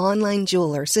original online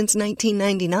jeweler since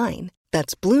 1999.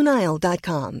 That's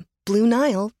BlueNile.com.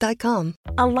 BlueNile.com.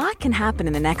 A lot can happen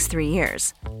in the next 3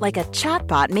 years. Like a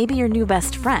chatbot may be your new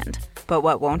best friend. But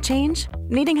what won't change?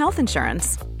 Needing health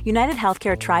insurance. United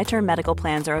Healthcare Tri-Term Medical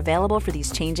Plans are available for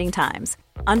these changing times.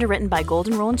 Underwritten by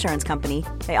Golden Rule Insurance Company,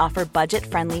 they offer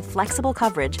budget-friendly, flexible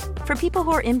coverage for people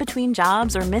who are in between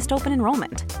jobs or missed open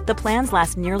enrollment. The plans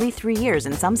last nearly 3 years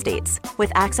in some states,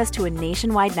 with access to a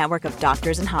nationwide network of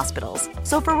doctors and hospitals.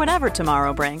 So for whatever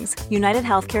tomorrow brings, United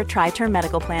Healthcare Tri-Term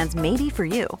Medical Plans may be for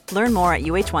you. Learn more at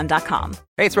uh1.com.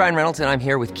 Hey, it's Ryan Reynolds, and I'm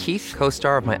here with Keith,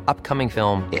 co-star of my upcoming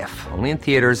film, If, only in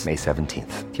theaters May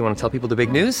 17th. Do you want to tell people the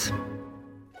big news?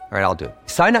 All right, I'll do it.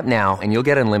 Sign up now and you'll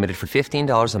get unlimited for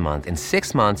 $15 a month and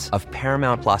 6 months of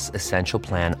Paramount Plus Essential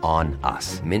Plan on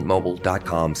us.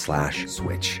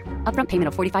 MintMobile.com/switch. Upfront payment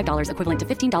of $45 equivalent to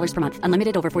 $15 per month.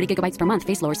 Unlimited over 40 gigabytes per month.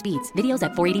 Face lower speeds. Videos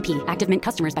at 480p. Active Mint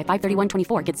customers by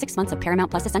 531.24 get 6 months of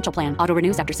Paramount Plus Essential Plan. Auto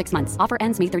renews after 6 months. Offer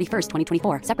ends May 31st,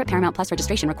 2024. Separate Paramount Plus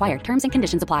registration required. Terms and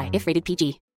conditions apply if rated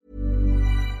PG.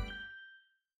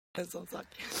 En sån sak.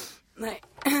 Nej.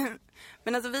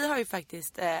 Men alltså vi har ju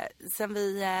faktiskt, sen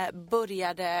vi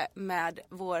började med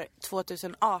vår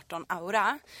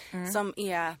 2018-aura, som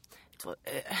är,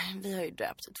 vi har ju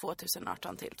döpt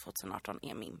 2018 till 2018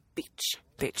 är min bitch.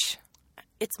 Bitch.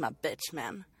 It's my bitch,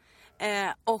 man.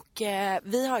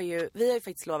 Vi har ju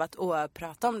faktiskt lovat att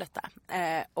prata om detta.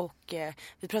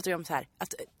 Vi pratar ju om så här,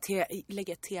 att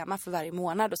lägga ett tema för varje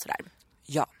månad och sådär.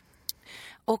 Ja.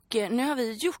 Och nu har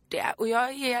vi gjort det. Och jag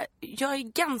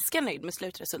är ganska nöjd med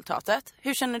slutresultatet.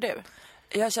 Hur känner du?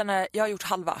 Jag har gjort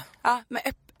halva. Ja,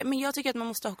 men jag tycker att man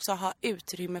måste också ha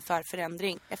utrymme för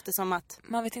förändring. Eftersom att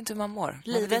Man vet inte hur man mår.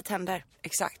 livet händer.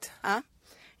 Exakt. Ja.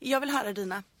 Jag vill höra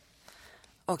dina.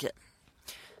 Okej.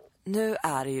 Nu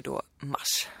är det ju då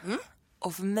mars.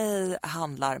 Och för mig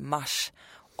handlar mars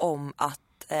om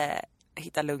att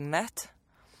hitta lugnet.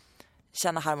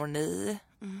 Känna harmoni.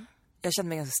 Jag känner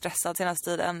mig ganska stressad senaste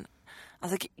tiden.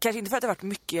 Alltså, kanske inte för att det har varit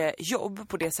mycket jobb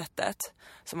på det sättet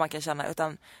som man kan känna,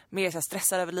 utan mer så här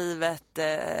stressad över livet,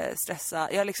 det känns som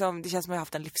att jag har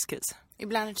haft en livskris.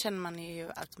 Ibland känner man ju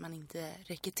att man inte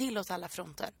räcker till åt alla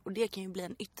fronter. Och det kan ju bli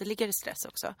en ytterligare stress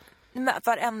också. Men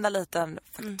varenda liten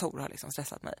faktor har liksom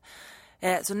stressat mig.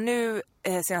 Så nu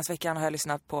senaste veckan har jag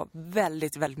lyssnat på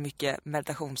väldigt, väldigt mycket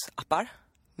meditationsappar.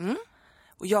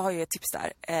 Och jag har ju ett tips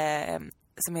där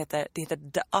som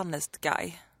heter The Honest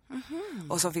Guy.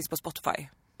 Och som finns på Spotify.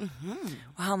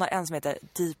 Och han har en som heter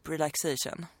Deep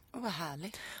Relaxation. Vad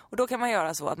härligt. Och då kan man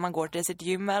göra så att man går till sitt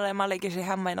gym eller man lägger sig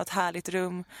hemma i något härligt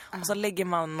rum. Och så lägger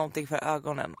man någonting för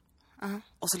ögonen.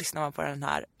 Och så lyssnar man på den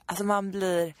här. Alltså man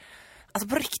blir... Alltså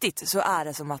på riktigt så är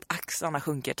det som att axlarna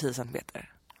sjunker 10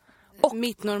 centimeter. Och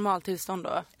mitt normaltillstånd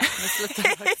då.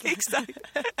 Exakt.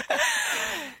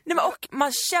 Nej, men och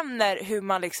man känner hur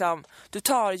man liksom, du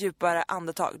tar djupare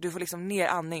andetag, du får liksom ner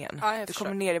andningen. Ja, du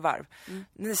kommer ner i varv.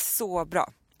 Det är så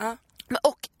bra. Ja. Men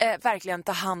och verkligen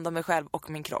ta hand om mig själv och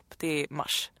min kropp. Det är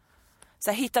mars.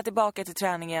 Så här, hitta tillbaka till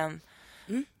träningen.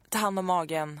 Ta hand om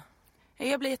magen.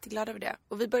 Jag blir jätteglad över det.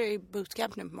 Och vi börjar ju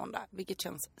bootcamp nu på måndag, vilket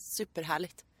känns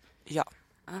superhärligt. Ja.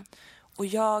 Och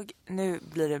nu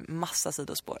blir det massa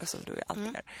sidospår som du alltid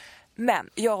gör. Men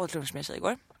jag åt lunch med en tjej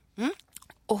igår.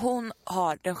 Och hon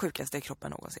har den sjukaste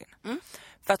kroppen någonsin.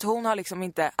 För att hon har liksom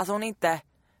inte, alltså hon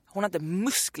har inte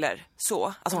muskler så.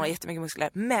 Alltså hon har jättemycket muskler.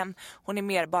 Men hon är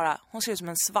mer bara, hon ser ut som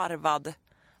en svarvad,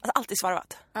 alltså alltid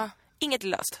svarvat. Inget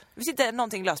löst. Det finns inte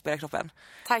någonting löst på hela kroppen.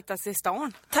 Tajtast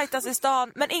i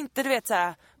stan. Men inte, du vet, så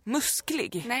här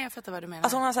musklig. Nej, jag fattar vad du menar.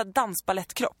 Alltså hon har så här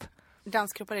dansballettkropp.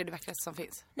 Danskroppar är det vackraste som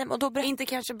finns. Nej, men då inte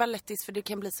kanske ballettiskt, för det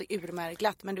kan bli så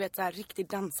urmärglat. Men du vet, så här riktig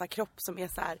dansarkropp som är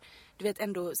så här, du vet,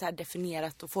 ändå så här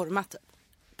definierat och format.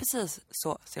 Precis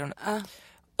så ser hon ut.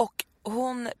 Och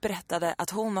hon berättade att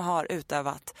hon har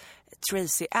utövat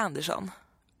Tracy Anderson.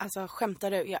 Alltså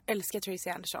skämtar du? Jag älskar Tracy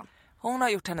Anderson. Hon har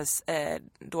gjort hennes,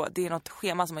 det är något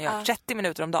schema som man gör 30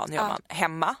 minuter om dagen gör man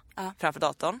hemma framför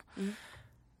datorn.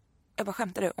 Jag bara,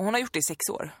 skämtar du? Och hon har gjort det i 6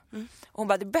 år. Och hon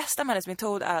bara, det bästa med hennes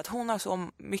metod är att hon har så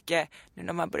mycket, nu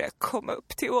när man börjar komma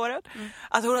upp till åren,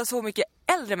 att hon har så mycket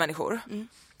äldre människor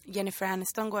Jennifer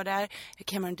Aniston går där.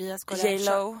 Cameron Diaz går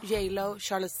där. J.Lo,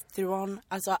 Charlize Theron.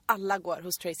 Alltså alla går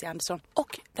hos Tracy Anderson.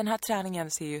 Och den här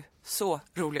träningen ser ju så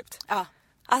rolig ut. Ja.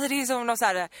 Alltså det är som någon så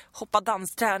här hoppa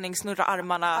dansträning, snurra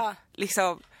armarna.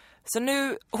 Liksom. Så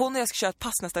nu, hon och jag ska köra ett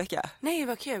pass nästa vecka. Nej,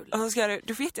 vad kul. Och så ska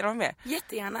du får jättegärna vara med.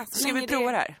 Jättegärna. Så ska vi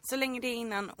prova det här. Så länge det är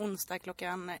innan onsdag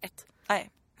 1:00. Nej.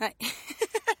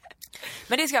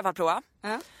 Men det ska jag i alla fall prova.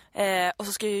 Och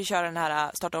så ska jag ju köra den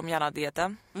här starta om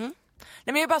hjärna-dieten. Nej,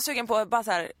 men jag är bara sugen på att bara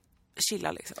så här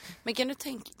chilla liksom. Men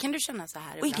kan du känna så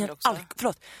här och ibland ingen också?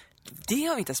 Förlåt. Det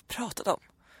har vi inte ens pratat om.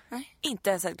 Nej. Inte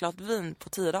ens ett glas vin på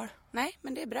 10 dagar. Nej,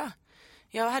 men det är bra.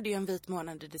 Jag hade ju en vit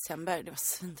månad i december. Det var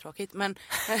svintråkigt, men...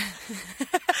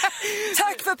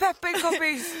 Tack för peppen,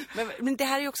 kompis! men det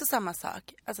här är ju också samma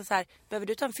sak. Alltså så här, behöver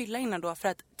du ta en fylla innan då för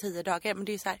att 10 dagar? Men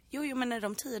det är ju så här, jo, men när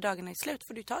de 10 dagarna är slut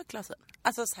får du ta ett glas vin.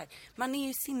 Alltså så här, man är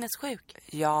ju sinnessjuk.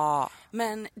 Ja.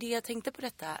 Men det jag tänkte på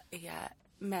detta är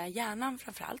med hjärnan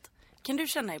framförallt. Kan du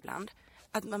känna ibland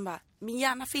att man bara, min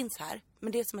hjärna finns här,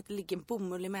 men det är som att det ligger en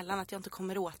bomull emellan, att jag inte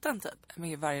kommer åt den typ.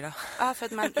 Men varje dag. Ja, för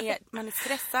att man är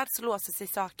stressad så låser sig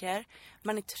saker.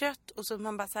 Man är trött och så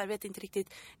man bara så här, vet inte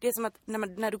riktigt. Det är som att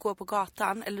när du går på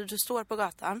gatan, eller du står på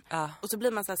gatan, och så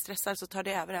blir man så här stressad så tar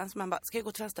det över en. Så man bara, ska jag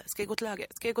gå till vänster? Ska jag gå till höger?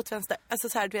 Ska jag gå till vänster? Alltså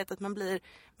så här, du vet att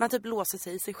man typ låser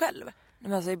sig i sig själv.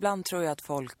 Men alltså ibland tror jag att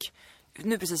folk,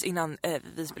 nu precis innan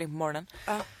vi spelade in på morgonen,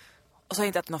 och så har jag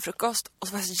inte ätit någon frukost. Och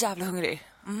så var jag så jävla hungrig.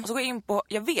 Och så går jag in på,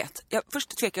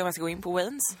 först tvekar jag om jag ska gå in på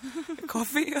Waynes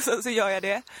Coffee. Och så gör jag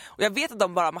det. Och jag vet att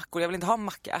de bara har mackor, jag vill inte ha en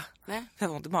macka. Nej. För jag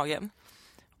har ont i magen.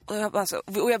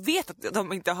 Och jag vet att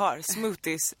de inte har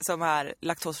smoothies som är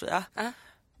laktosfria.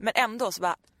 Men ändå så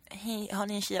bara, hej, har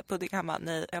ni en chia-pudding hemma?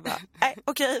 Nej. Jag bara, nej,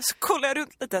 okej. Så kollar jag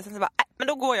runt lite. Sen så bara, men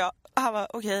då går jag. Han bara,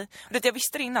 okej. Jag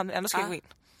visste det innan, men ändå ska jag gå in.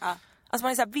 Alltså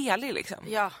man är så här velig liksom.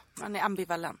 Ja, man är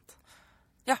ambivalent.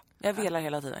 Ja, jag velar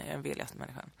hela tiden. Jag är den veligaste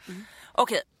människan.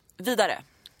 Okej, vidare.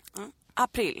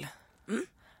 April.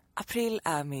 April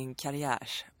är min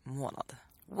karriärsmånad.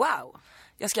 Wow.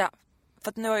 För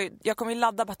att jag kommer ju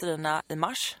ladda batterierna i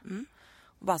mars.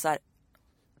 Och bara så här,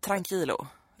 tranquilo.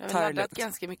 Jag har laddat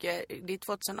ganska mycket. Det är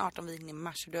 2018 vi är inne i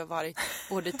mars. Du har varit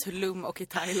både i Tulum och i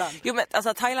Thailand. Jo, men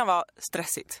alltså Thailand var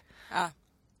stressigt. Ja.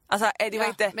 Alltså det var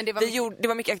inte, men det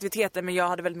var mycket aktiviteter, men jag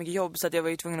hade väldigt mycket jobb så att jag var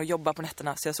ju tvungen att jobba på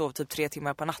nätterna, så jag sov typ 3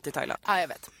 timmar på natt i Thailand. Ja, jag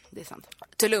vet. Det är sant.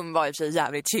 Tulum var i och för sig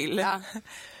jävligt chill. Ja.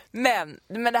 Men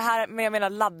jag menar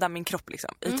ladda min kropp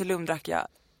liksom. I Tulum drack jag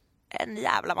en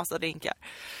jävla massa drinkar.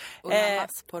 Una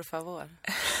mas, por favor.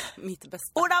 Mitt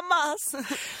bästa. Una mas!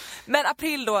 Men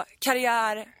april då,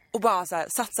 karriär och bara så här,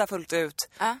 satsa fullt ut,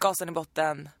 gasen i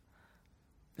botten.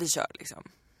 Vi kör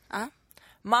liksom.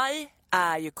 Maj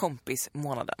är ju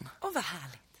kompismånaden. Åh, vad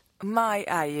härligt. Maj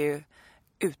är ju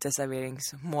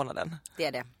uteserveringsmånaden. Det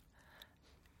är det.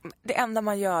 Det enda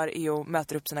man gör är att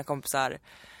möta upp sina kompisar,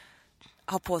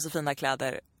 ha på sig fina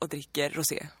kläder och dricker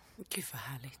rosé. Gud vad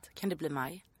härligt. Kan det bli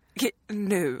maj?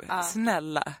 Nu,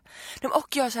 snälla.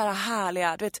 Och jag är så här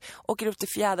härliga, du vet, åker upp till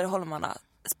Fjäderholmarna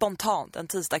spontant en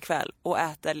tisdag kväll och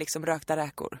äter liksom rökta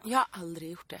räkor. Jag har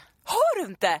aldrig gjort det. Har du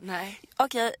inte? Nej.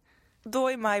 Okej,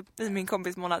 då i maj, i min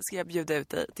kompismånad, ska jag bjuda ut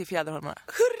dig till Fjäderholmarna.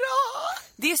 Hurra!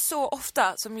 Det är så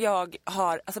ofta som jag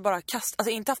har bara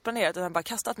inte haft planerat, utan bara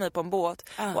kastat mig på en båt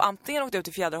och antingen åkt ut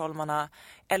till Fjäderholmarna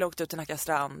eller åkt ut till Nacka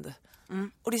strand.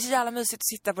 Och det är så jävla mysigt att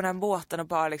sitta på den här båten och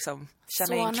bara liksom känna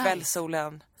så in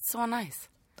kvällssolen. Så nice.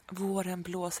 Våren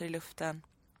blåser i luften.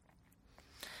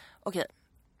 Okej.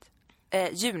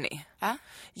 Juni.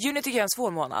 Juni tycker jag är en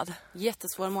svår månad.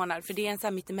 Jättesvår månad, för det är en sån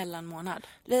här mittemellan månad.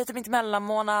 Lite mittemellan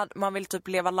månad. Man vill typ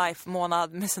leva life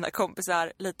månad med sina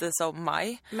kompisar. Lite som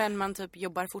maj. Men man typ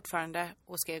jobbar fortfarande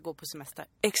och ska gå på semester.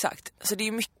 Exakt. Så det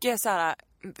är mycket så här.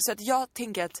 Så att jag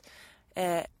tänker att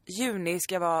juni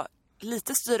ska vara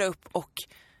lite styra upp och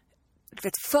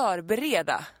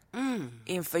förbereda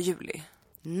inför juli.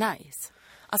 Nice.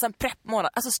 Alltså en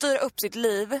preppmånad. Alltså styra upp sitt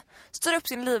liv. Styra upp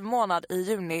sin livmånad i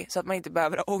juni så att man inte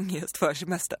behöver ha ångest för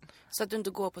semestern. Så att du inte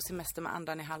går på semester med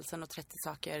andan i halsen och 30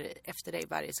 saker efter dig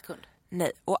varje sekund.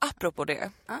 Nej, och apropå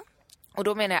det. Och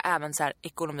då menar jag även så här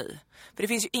ekonomi. För det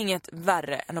finns ju inget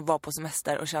värre än att vara på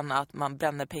semester och känna att man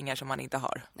bränner pengar som man inte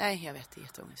har. Nej, jag vet, det är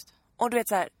jätteångest. Och du vet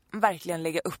så här, verkligen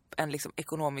lägga upp en liksom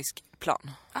ekonomisk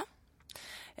plan.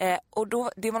 Och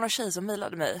då, det var någon tjej som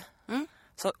mejlade mig.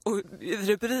 Så, och i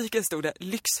rubriken stod det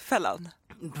Lyxfällan.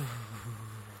 Nej,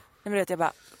 men vet jag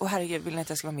bara, herregud, vill ni att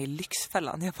jag ska vara med i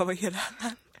Lyxfällan? Jag bara, vad är det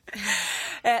här?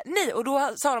 Nej, och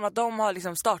då sa de att de har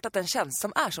liksom startat en tjänst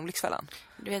som är som Lyxfällan.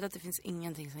 Du vet att det finns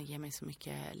ingenting som ger mig så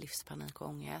mycket livspanik och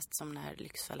ångest som när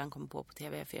Lyxfällan kommer på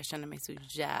tv. För jag känner mig så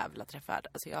jävla träffad.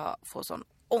 Alltså jag får sån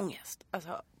ångest.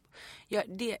 Alltså Ja,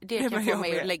 det kan få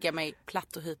mig att lägga mig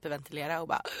platt och hyperventilera och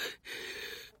bara...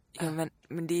 Ja,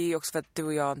 men det är ju också för att du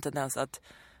och jag har en tendens att...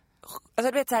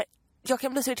 Alltså du vet så här, jag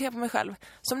kan bli så irriterad på mig själv.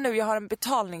 Som nu, jag har en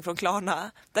betalning från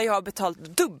Klarna där jag har betalt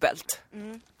dubbelt.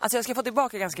 Alltså jag ska få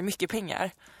tillbaka ganska mycket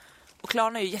pengar. Och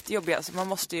Klarna är ju jättejobbiga så man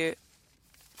måste ju...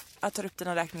 Jag tar upp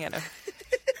dina räkningar nu.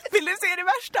 Vill du se det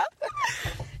värsta?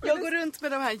 Jag går runt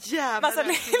med de här jävla... Massa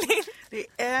Linn. Det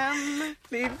är en...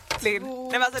 Linn.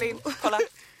 Nej men alltså Linn, kolla.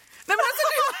 Nej men alltså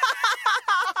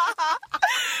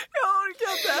Jag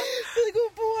orkar inte. vi går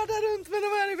båda runt med de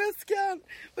här i väskan.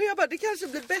 Och jag bara, det kanske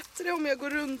blir bättre om jag går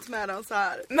runt med dem så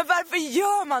här. Men varför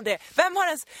gör man det? Vem har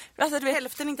ens... Alltså, du vet,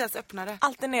 Hälften inte ens öppnade.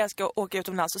 alltid när jag ska åka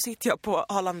utomlands så sitter jag på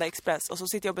Arlanda Express och så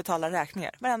sitter jag och betalar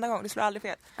räkningar. Varenda gång, det slår aldrig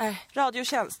fel. Nej.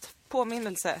 Radiotjänst,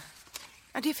 påminnelse.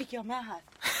 Ja, det fick jag med här.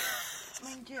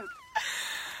 Men gud.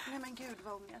 Nej men gud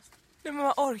vad ångest. Nej, men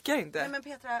man orkar inte. Nej men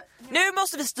Petra, Nu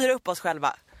måste vi styra upp oss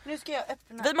själva. nu ska jag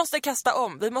öppna. Vi måste kasta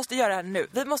om, vi måste göra det här nu.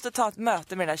 Vi måste ta ett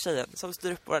möte med den här tjejen som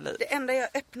styr upp våra liv. Det enda jag har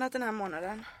öppnat den här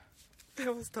månaden.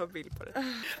 Jag måste ta en bild på det.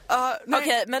 Nej.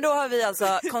 Okej, men då har vi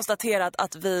alltså konstaterat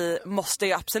att vi måste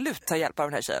ju absolut ta hjälp av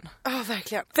den här tjejen. Ja,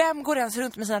 verkligen. Vem går ens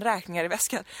runt med sina räkningar i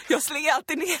väskan? Jag slänger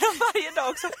alltid ner dem varje dag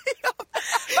också.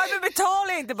 Varför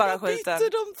betalar jag inte bara skiten? Jag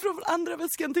bytte dem från andra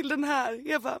väskan till den här.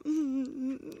 Jag bara,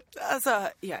 alltså,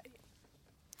 ja.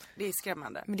 Det är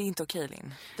skrämmande. Men det är inte okej,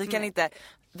 Linn. Vi kan inte...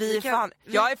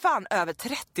 Jag är fan över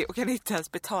 30 och kan inte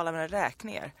ens betala mina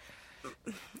räkningar.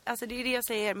 Alltså det är det jag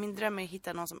säger, min dröm är att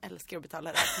hitta någon som älskar att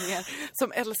betala räkningar.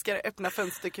 Som älskar att öppna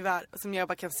fönsterkuvert. Som jag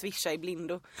bara kan swisha i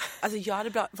blindo. Alltså jag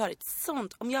hade varit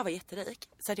sånt, om jag var jätterik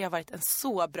så hade jag varit en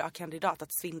så bra kandidat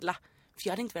att svindla. För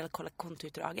jag hade inte velat kolla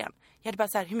kontoutdragen. Jag hade bara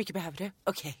så här, hur mycket behöver du?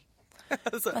 Okej.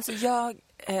 Alltså jag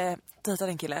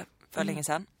dejtade en kille för länge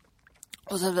sedan.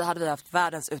 Och så hade vi haft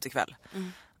världens utekväll.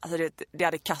 Alltså det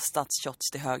hade kastats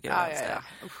shots till höger och vänster.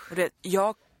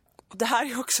 Och det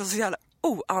här är också så jävla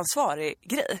oansvarig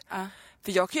grej.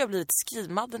 För jag kan ju ha blivit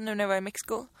skrimad nu när jag var i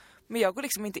Mexiko. Men jag går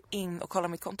liksom inte in och kollar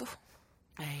mitt konto.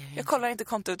 Nej, jag kollar inte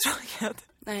kontoutdraget.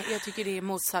 Nej, jag tycker det är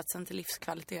motsatsen till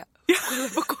livskvalitet. Kolla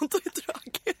på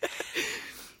kontoutdrag.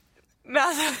 Men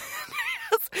alltså...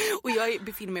 Och jag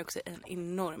befinner mig också i en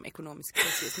enorm ekonomisk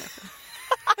kris just nu.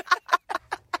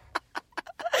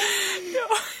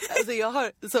 Alltså jag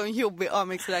har sån jobbig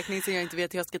Amex-räkning som jag inte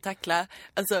vet hur jag ska tackla.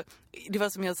 Alltså det var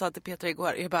som jag sa till Petra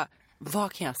igår. Jag bara,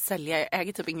 vad kan jag sälja? Jag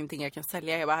äger typ ingenting jag kan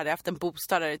sälja. Jag bara hade haft en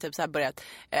bostad där det typ så här börjat.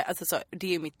 Alltså så,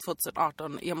 det är mitt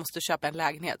 2018. Jag måste köpa en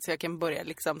lägenhet så jag kan börja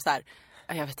liksom så här.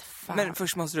 Jag vet fan. Men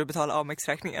först måste du betala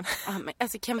Amex-räkningen. Ja, men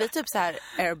alltså kan vi typ så här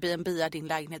Airbnb din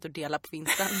lägenhet och dela på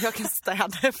vinsten? Jag kan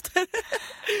städa efter.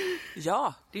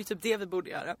 Ja. Det är ju typ det vi borde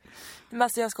göra. Men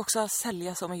alltså jag ska också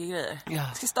sälja så mycket grejer. Ja.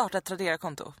 Jag ska starta ett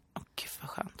Tradera-konto. Gud vad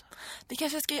skönt. Vi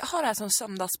kanske ska ha det här som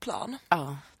söndagsplan.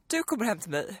 Ja. Du kommer hem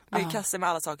till mig med en kasse med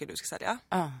alla saker du ska sälja.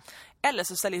 Ja. Eller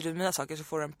så säljer du mina saker så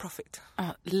får du en profit.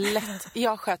 Ja, lätt.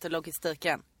 Jag sköter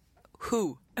logistiken.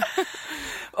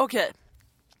 Okej.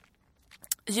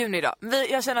 Juni då.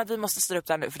 Jag känner att vi måste styra upp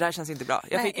det här nu för det här känns inte bra.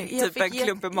 Jag fick en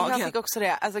klump i magen. Jag fick också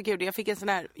det. Alltså gud, jag fick en sån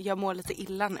här, jag mår lite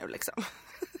illa nu liksom.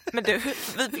 Men du,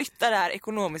 vi flyttar det här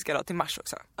ekonomiska då till mars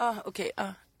också. Ja, okej.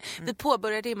 Vi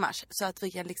påbörjade i mars så att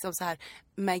vi kan liksom så här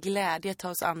med glädje ta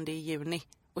oss an det i juni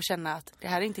och känna att det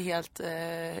här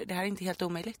är inte helt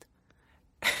omöjligt.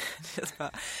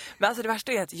 Men alltså det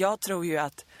värsta är att jag tror ju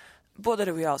att både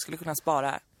du och jag skulle kunna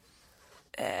spara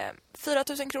 4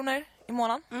 000 kronor i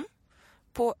månaden.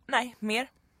 På, nej,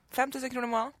 mer. 5 000 kronor i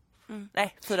månaden.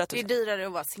 Nej, 4 000. Det är dyrare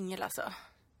att vara singel alltså.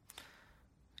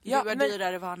 Ja, du har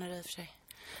dyrare vanor i och för sig.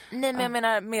 Nej, men jag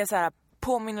menar med så här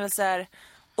påminnelser,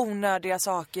 onödiga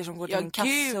saker som går till en kasso.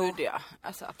 Gud, ja.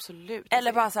 Alltså absolut.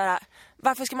 Eller bara så här,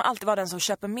 varför ska man alltid vara den som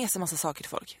köper med sig massa saker till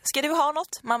folk? Ska du ha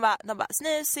något? De bara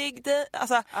snusig,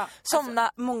 alltså somna.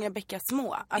 Alltså, många bäckar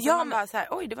små. Alltså ja, man bara så här,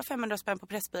 oj det var 500 spänn på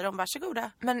Pressbyrån,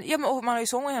 varsågoda. Men ja, man har ju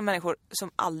så många människor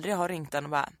som aldrig har ringt en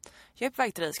och bara, jag är på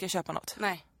väg till dig, ska jag köpa något?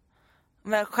 Nej.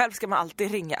 Men själv ska man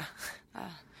alltid ringa.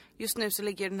 Just nu så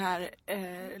ligger den här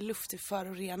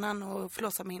luftförorenaren och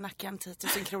flåsar mig i nacken 10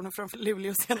 000 kronor från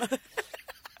Luleå senare.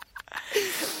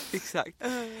 Exakt.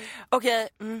 Okej,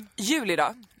 juli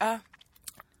då.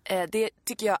 Det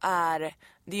tycker jag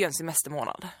det är ju en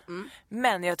semestermånad.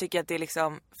 Men jag tycker att det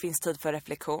liksom finns tid för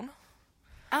reflektion.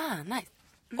 Nice.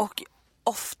 Och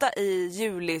ofta i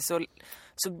juli så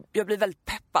jag blir väldigt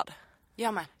peppad.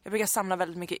 Jag med. Jag brukar samla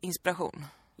väldigt mycket inspiration.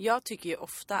 Jag tycker ju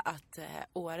ofta att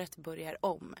året börjar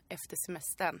om efter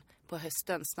semestern på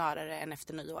hösten snarare än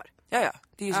efter nyår. Ja.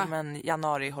 Det är ju som en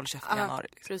januari, håll käften januari.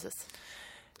 Liksom. Precis.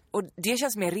 Och det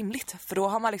känns mer rimligt. För då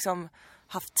har man liksom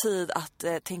haft tid att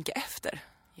tänka efter.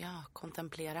 Ja,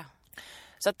 kontemplera.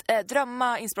 Så att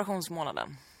drömma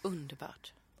inspirationsmånaden.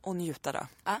 Underbart. Och njuta då.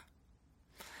 Ja.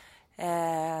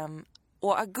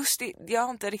 Och augusti, jag har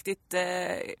inte riktigt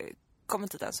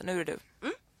kommit hit än, så nu är det du.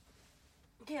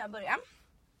 Kan jag börja?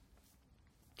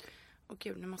 Åh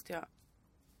gud, nu måste jag...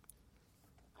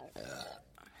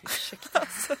 Ursäkta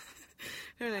alltså.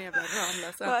 Hur är den jävla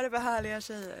Ramlösa? Vad är det för härliga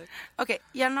tjejer? Okej,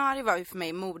 januari var ju för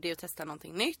mig modig att testa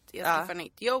någonting nytt. Jag skaffade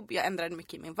nytt jobb, jag ändrade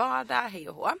mycket i min vardag, hej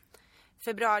och hå.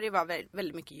 Februari var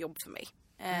väldigt mycket jobb för mig.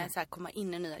 Så här, komma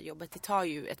in i nya jobbet, det tar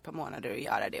ju ett par månader att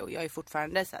göra det. Och jag är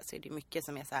fortfarande så här, så är det mycket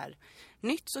som är så här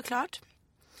nytt såklart.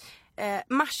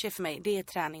 Mars är för mig, det är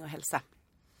träning och hälsa.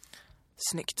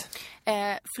 Snyggt.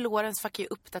 Florens fuckar ju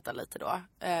upp detta lite då.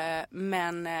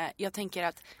 Men jag tänker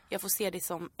att jag får se det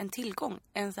som en tillgång.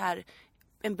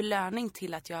 En belöning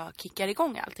till att jag kickar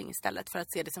igång allting istället för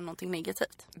att se det som någonting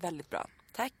negativt. Väldigt bra.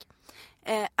 Tack.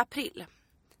 April.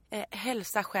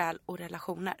 Hälsa, själ och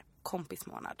relationer.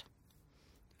 Kompismånad.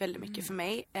 Väldigt mycket för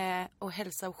mig. Och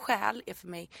hälsa och själ är för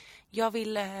mig...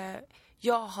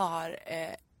 Jag har...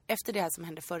 Efter det här som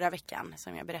hände förra veckan,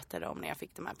 som jag berättade om när jag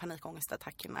fick de här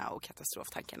panikångestattackerna och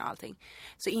katastroftankarna och allting,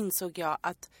 så insåg jag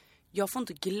att jag får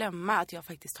inte glömma att jag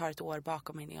faktiskt har ett år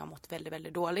bakom mig när jag har mått väldigt,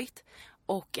 väldigt dåligt.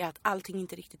 Och att allting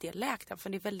inte riktigt är läkt. För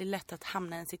det är väldigt lätt att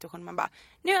hamna i en situation där man bara,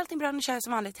 nu är allting bra, nu kör jag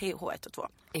som vanligt, hej och 1 och 2.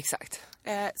 Exakt.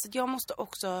 Så jag måste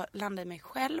också landa i mig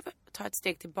själv, ta ett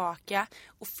steg tillbaka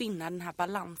och finna den här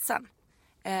balansen.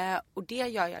 Och det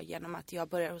gör jag genom att jag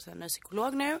börjar hos en ny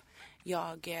psykolog nu.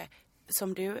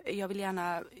 Som du, jag vill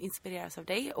gärna inspireras av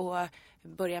dig och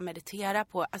börja meditera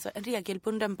på en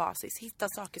regelbunden basis. Hitta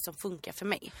saker som funkar för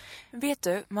mig. Vet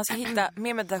du, man ska hitta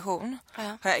med meditation,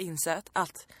 har jag insett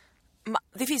att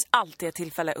det finns alltid ett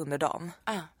tillfälle under dagen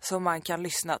så man kan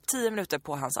lyssna 10 minuter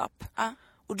på hans app.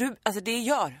 Och du, det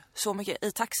gör så mycket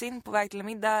i taxin på väg till en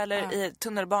middag eller i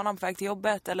tunnelbanan på väg till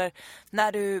jobbet eller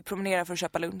när du promenerar för att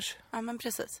köpa lunch. Ja, men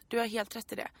precis. Du har helt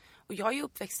rätt i det. Och jag är ju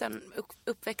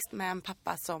uppväxt med en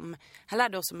pappa som, han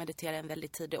lärde oss att meditera i en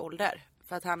väldigt tidig ålder.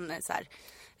 För att han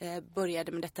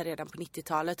började med detta redan på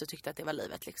 90-talet och tyckte att det var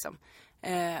livet liksom.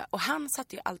 Och han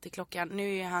satte ju alltid klockan,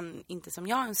 nu är han inte som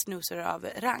jag en snoozer av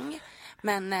rang.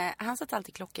 Men han satte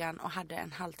alltid klockan och hade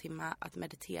en halvtimme att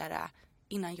meditera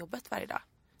innan jobbet varje dag.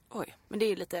 Oj. Men det är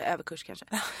ju lite överkurs kanske.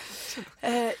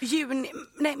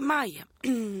 Maj.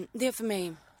 Det är för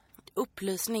mig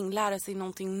upplysning, lära sig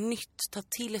någonting nytt, ta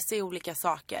till sig olika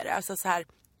saker.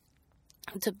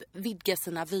 Typ vidga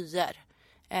sina vyer.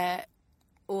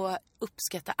 Och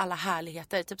uppskatta alla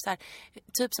härligheter.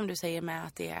 Typ som du säger med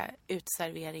att det är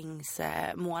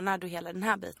utserveringsmånad och hela den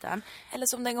här biten. Eller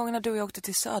som den gången när du och jag åkte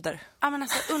till Söder. Ja, men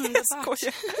underbart.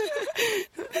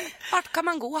 Vart kan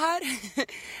man gå här?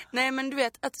 Nej, men du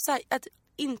vet, att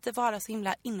inte vara så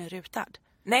himla inrutad.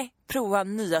 Nej, prova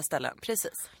nya ställen.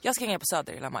 Precis. Jag ska hänga på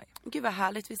Söder hela maj. Gud vad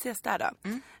härligt, vi ses där då.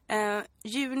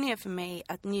 Juni är för mig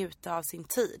att njuta av sin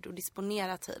tid och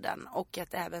disponera tiden. Och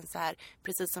att även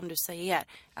precis som du säger,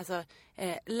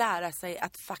 lära sig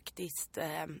att faktiskt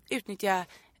utnyttja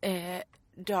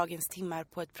dagens timmar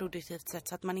på ett produktivt sätt.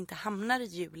 Så att man inte hamnar i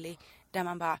juli där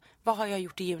man bara, vad har jag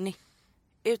gjort i juni?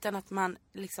 Utan att man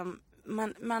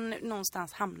man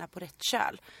någonstans hamnar på rätt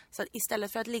köl. Så att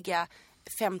istället för att ligga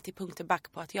 50 punkter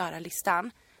back på att göra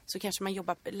listan, så kanske man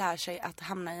lär sig att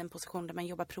hamna i en position där man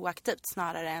jobbar proaktivt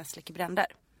snarare än släcker bränder.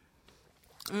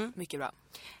 Mycket bra.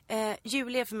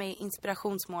 Juli är för mig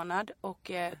inspirationsmånad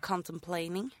och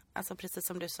contemplating. Alltså precis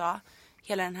som du sa.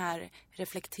 Hela den här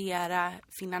reflektera,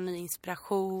 finna ny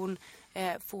inspiration,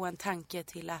 få en tanke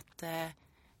till att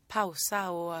pausa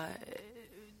och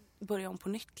börja om på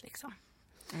nytt liksom.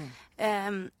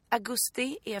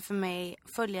 Augusti är för mig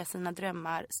följa sina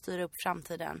drömmar, styra upp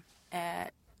framtiden,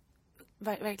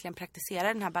 verkligen praktisera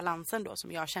den här balansen då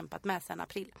som jag har kämpat med sedan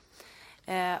april.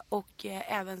 Och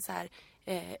även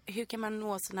hur kan man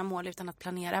nå sina mål utan att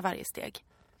planera varje steg?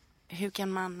 Hur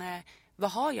kan man,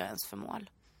 vad har jag ens för mål?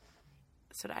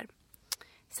 Sådär.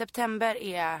 September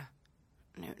är,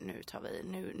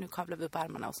 nu kavlar vi upp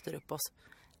armarna och styr upp oss.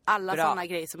 Alla sådana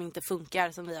grejer som inte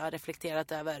funkar, som vi har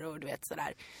reflekterat över och du vet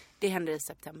sådär. Det händer i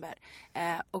september.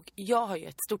 Och jag har ju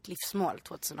ett stort livsmål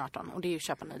 2018 och det är ju att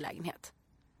köpa en ny lägenhet.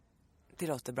 Det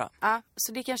låter bra. Ja,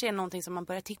 så det kanske är någonting som man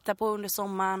börjar titta på under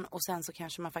sommaren och sen så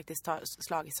kanske man faktiskt tar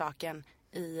slag i saken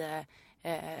i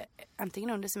antingen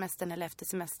under semestern eller efter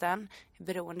semestern,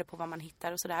 beroende på vad man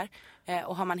hittar och sådär.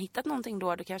 Och har man hittat någonting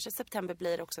då kanske september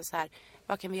blir också så här,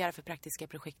 vad kan vi göra för praktiska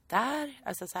projekt där?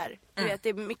 Alltså så här, du vet, det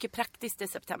är mycket praktiskt i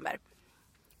september.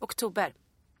 Oktober,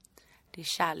 det är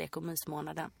kärlek och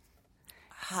mysmånaden.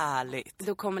 Härligt.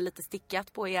 Då kommer lite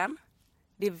stickat på igen.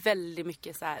 Det är väldigt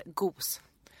mycket så här gos.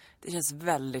 Det känns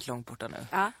väldigt långt borta nu.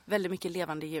 Ja, väldigt mycket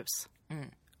levande ljus.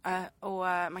 Och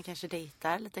man kanske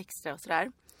dejtar lite extra och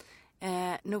sådär.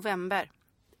 November,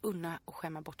 unna och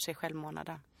skämma bort sig själv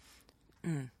månaden.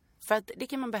 För att det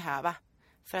kan man behöva.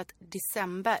 För att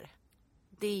december,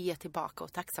 det är ge tillbaka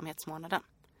och tacksamhetsmånaden.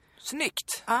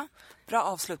 Snyggt! Ja. Bra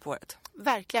avslut på året.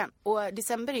 Verkligen. Och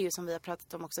december är ju som vi har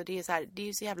pratat om också. Det är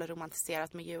ju så jävla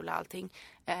romantiserat med jul och allting.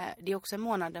 Det är också en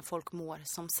månad där folk mår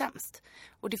som sämst.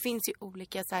 Och det finns ju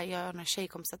olika, så här, jag har några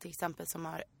tjejkompisar till exempel som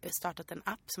har startat en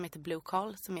app som heter Blue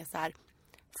Call. Som är så här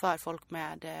för folk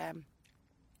med...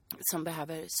 som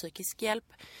behöver psykisk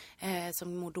hjälp,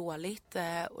 som mår dåligt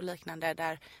och liknande,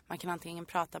 där man kan antingen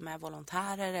prata med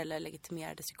volontärer eller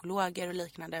legitimerade psykologer och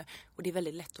liknande, och det är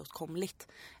väldigt lättåtkomligt.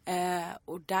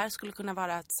 Och där skulle kunna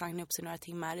vara att signa upp sig några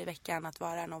timmar i veckan, att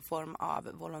vara någon form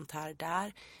av volontär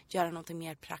där, göra något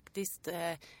mer praktiskt,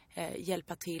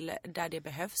 hjälpa till där det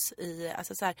behövs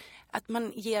alltså så här, att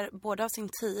man ger både av sin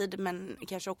tid men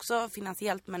kanske också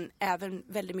finansiellt, men även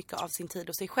väldigt mycket av sin tid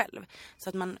och sig själv, så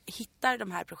att man hittar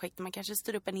de här projekten. Man kanske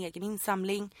styr upp en egen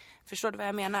insamling, förstår du vad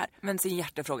jag menar? Men sin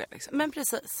hjärtefråga liksom. Men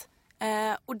precis.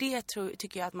 Och det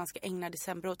tycker jag att man ska ägna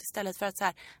december åt, istället för att så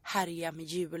här härja med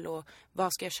jul och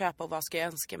vad ska jag köpa och vad ska jag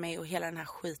önska mig och hela den här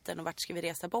skiten och vart ska vi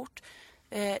resa bort.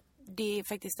 Det är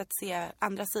faktiskt att se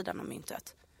andra sidan av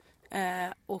myntet.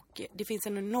 Och det finns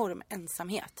en enorm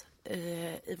ensamhet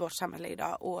i vårt samhälle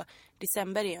idag, och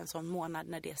december är en sån månad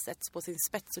när det sätts på sin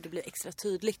spets och det blir extra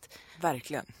tydligt.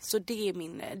 Verkligen. Så det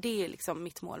är liksom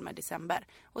mitt mål med december.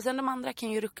 Och sen de andra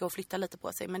kan ju rucka och flytta lite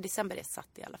på sig, men december är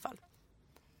satt i alla fall.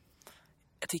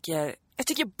 Jag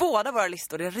tycker båda våra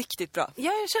listor är riktigt bra.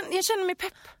 Ja, jag känner mig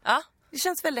pepp. Ja. Det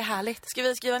känns väldigt härligt. Ska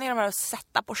vi skriva ner de här och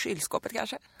sätta på kylskåpet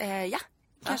kanske? Ja.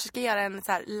 Kanske ska göra en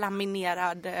så här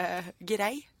laminerad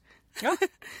grej. Ja.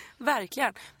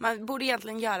 Verkligen. Man borde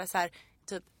egentligen göra så här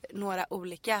typ några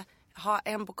olika. Ha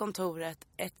en på kontoret,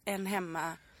 en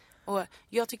hemma. Och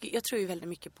jag tror ju väldigt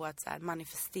mycket på att så här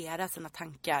manifestera sina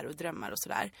tankar och drömmar och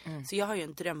sådär. Så jag har ju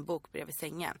en drömbok bredvid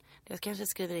sängen. Jag kanske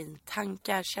skriver in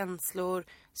tankar, känslor,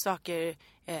 saker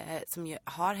som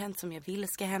har hänt, som jag vill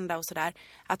ska hända och sådär.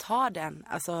 Att ha den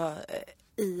alltså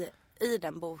i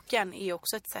den boken är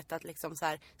också ett sätt att liksom så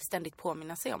här ständigt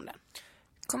påminna sig om den.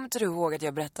 Kommer inte du ihåg att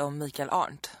jag berättade om Mikael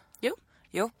Arndt?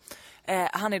 Jo.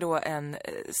 Han är då en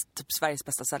typ Sveriges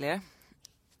bästa säljare.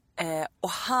 Och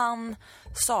han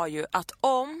sa ju att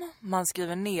om man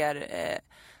skriver ner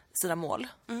sina mål,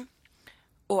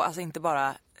 och alltså inte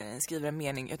bara skriver en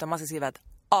mening, utan man ska skriva ett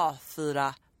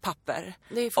A4-papper.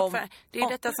 Det är ju fortfarande, det är ju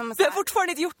detta som... Vi har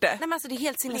fortfarande inte gjort det. Nej, men alltså det är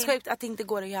helt sinnessjukt att det inte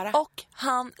går att göra. Och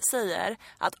han säger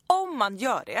att om man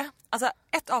gör det, alltså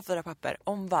ett A4-papper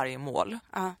om varje mål,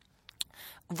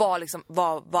 vad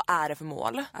är det för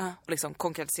mål? Och liksom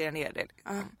konkretisera ner det.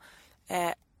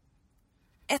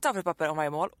 Ett A4-papper om varje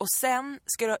mål. Och sen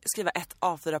ska du skriva ett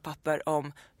A4-papper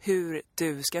om hur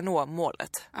du ska nå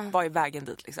målet. Vad är vägen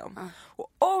dit liksom.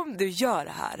 Och om du gör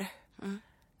det här,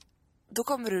 då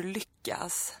kommer du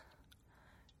lyckas.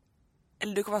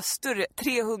 Eller du kommer ha större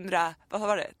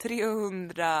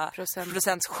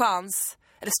 300% chans,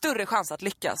 eller större chans att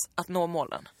lyckas att nå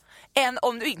målen än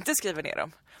om du inte skriver ner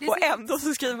dem. Och ändå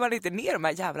så skriver man inte ner de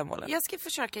här jävla målen. Jag ska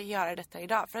försöka göra detta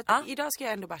idag, för att idag ska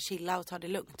jag ändå bara chilla och ta det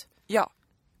lugnt. Ja.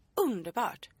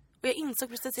 Underbart. Och jag insåg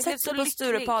precis, jag blev så lycklig. Sätt på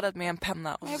Sturepadet med en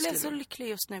penna och jag blev så lycklig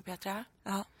just nu, Petra.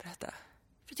 Ja, berätta.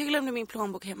 För jag glömde min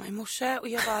plånbok hemma i morse och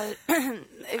jag bara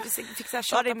fick så här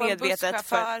tjata på en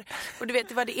busschaufför. Och du vet,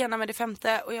 det var det ena med det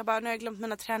femte. Och jag bara, nu har jag glömt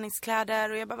mina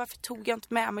träningskläder. Och jag bara, varför tog jag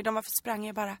inte med mig dem? Varför sprang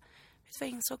jag bara? Vet du vad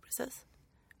jag insåg precis?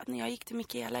 Att när jag gick till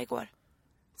Mikaela igår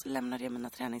så lämnade jag mina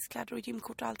träningskläder och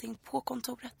gymkort och allting på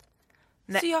kontoret.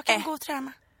 Nej. Så jag kan gå och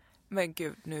träna. Men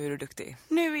gud, nu är du duktig.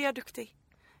 Nu är jag duktig.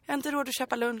 Jag har inte råd att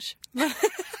köpa lunch.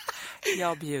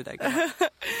 Jag bjuder.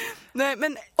 Nej,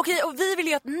 men okej, och vi vill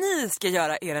ju att ni ska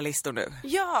göra era listor nu.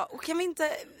 Ja, och kan vi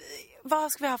inte...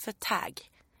 Vad ska vi ha för tag?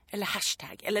 Eller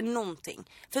hashtag? Eller någonting?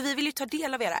 För vi vill ju ta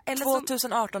del av era. Eller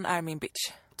 2018 är min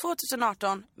bitch.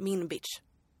 2018, min bitch.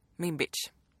 Min bitch.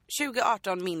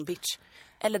 2018, min bitch.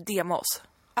 Eller DM oss.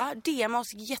 Ja, DM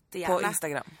oss jättegärna. På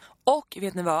Instagram. Och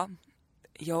vet ni vad?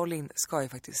 Jag och Linn ska ju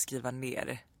faktiskt skriva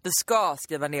ner. Vi ska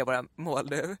skriva ner våra mål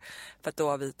nu. För att då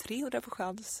har vi 300 på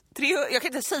chans. Jag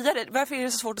kan inte säga det. Varför är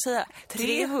det så svårt att säga?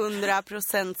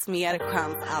 300% mer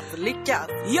chans att lyckas.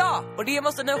 Ja, och det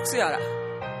måste ni också göra.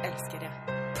 Älskar det.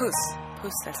 Puss.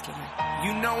 Puss, älsklingar.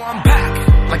 You know I'm back,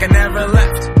 like I never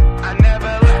left.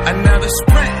 Another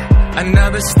sprint,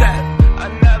 another step.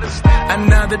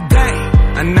 Another day,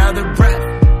 another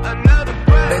breath.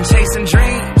 Been chasing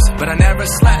dreams, but I never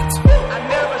slept.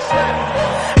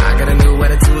 I got a new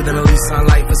attitude and at least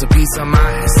sunlight for some peace of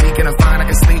mind. Seeking a find I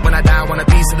can sleep when I die. Want a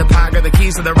piece of the pie, got the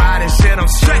keys to the ride and shit. I'm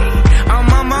straight. I'm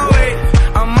on my way.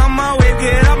 I'm on my way.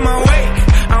 Get up my way.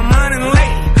 I'm running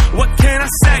late. What can I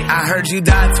say? I heard you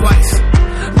died twice.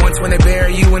 Once when they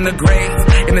bury you in the grave,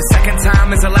 and the second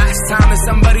time is the last time that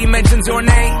somebody mentions your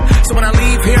name. So when I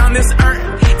leave here on this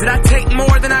earth, did I take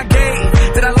more than I gave?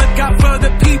 Did I look out for the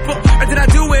people, or did I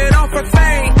do it all for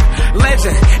fame?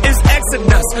 Legend is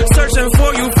Exodus, searching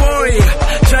for euphoria,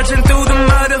 trudging through the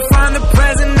mud to find the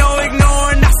present, no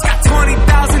ignoring. I got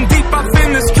 20,000 deep up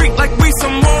in the street like we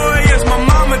some warriors. My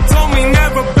mama told me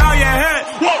never bow your head.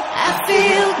 I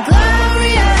feel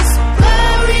glorious,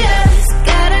 glorious.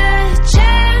 Got a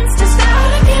chance to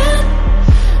start again.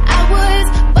 I was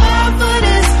born for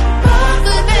this, born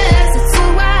for this. It's who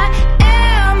I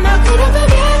am. How could I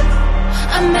forget?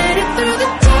 I made it through the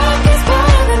darkest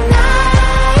part of the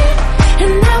night,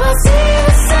 and now I see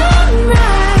the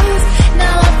sunrise.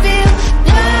 Now I feel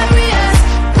glorious,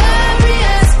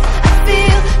 glorious. I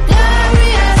feel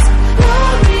glorious,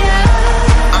 glorious.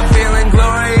 I'm feeling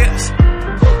glorious.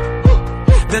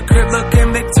 The crib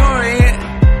looking victorious.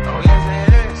 Oh yes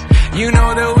it is. You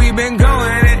know that we've been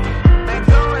going it.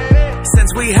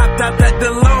 Since we hopped out that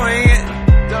DeLorean.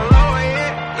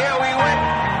 Yeah we went.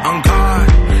 On guard,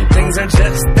 things are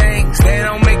just things. They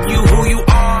don't make you who you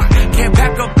are. Can't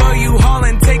pack up a U-Haul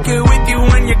and take it with you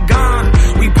when you're gone.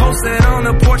 We posted on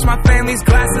the porch, my family's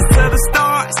glasses to the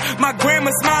stars. My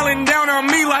grandma smiling down on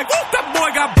me like, whoop, that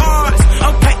boy got bars.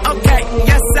 Okay,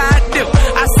 yes I do.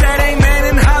 I said amen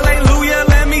and hallelujah,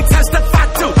 let me testify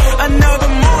to another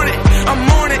morning. I'm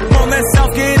on it, won't let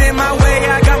self get in my way.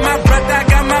 I got my breath, I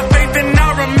got my faith, and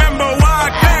I remember why I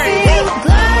came. I feel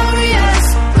glorious,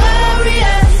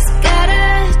 glorious. Got a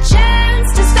chance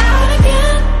to start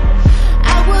again.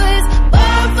 I was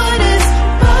born for this,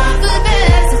 born for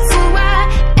this. It's who I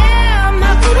am.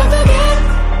 How could I forget?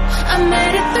 I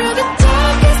made it through the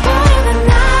darkest part of the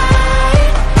night,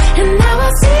 and now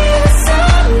I see the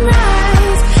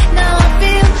sunrise. Now I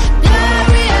feel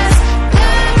glorious,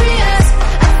 glorious.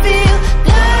 I feel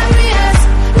glorious,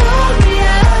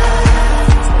 glorious.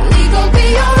 We gon' be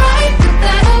alright, put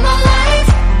that on my life.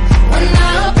 When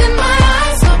I open my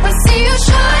eyes, hope I see you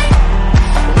shine.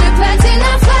 We're planting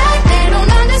our flag, they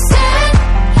don't understand.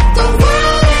 The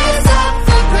world is up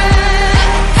for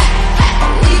grabs.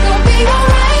 We gon' be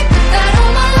alright, put that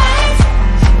on my life.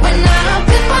 When I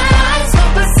open my eyes,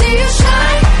 hope I see you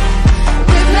shine.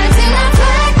 We're planting our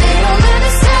flag, they don't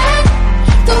understand.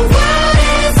 The world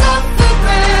is up for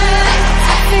grabs.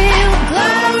 I feel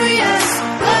glorious,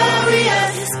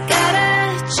 glorious. Got a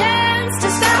chance to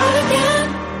start again.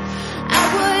 I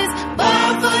was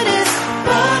born for this,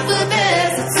 born for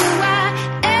this. It's who I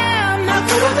am. How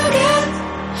could I forget?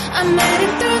 I made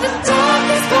it through the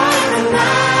darkest part of the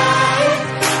night,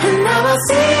 and now I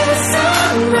see the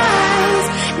sunrise.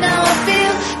 Now I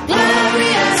feel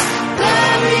glorious,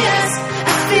 glorious. I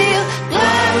feel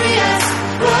glorious,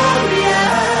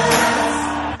 glorious.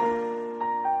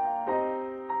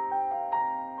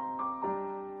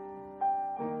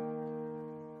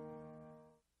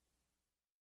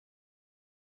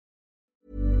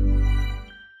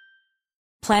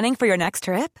 Planning for your next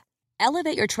trip?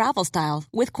 Elevate your travel style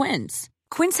with Quince.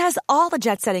 Quince has all the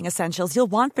jet-setting essentials you'll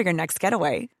want for your next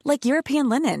getaway, like European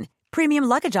linen, premium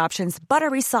luggage options,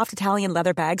 buttery soft Italian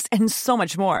leather bags, and so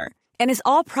much more. And is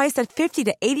all priced at 50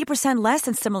 to 80% less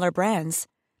than similar brands.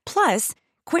 Plus,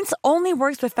 Quince only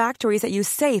works with factories that use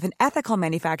safe and ethical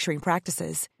manufacturing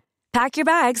practices. Pack your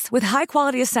bags with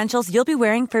high-quality essentials you'll be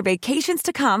wearing for vacations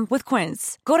to come with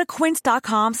Quince. Go to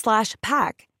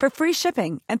quince.com/pack for free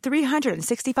shipping and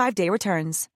 365-day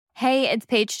returns. Hey, it's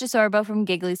Paige DeSorbo from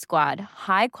Giggly Squad.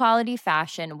 High quality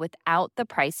fashion without the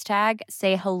price tag.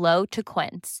 Say hello to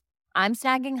Quince. I'm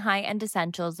snagging high-end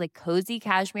essentials like cozy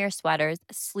cashmere sweaters,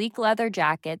 sleek leather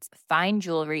jackets, fine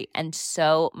jewelry, and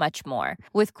so much more.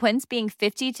 With Quince being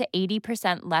 50 to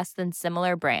 80% less than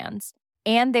similar brands.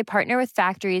 And they partner with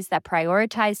factories that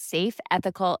prioritize safe,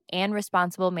 ethical, and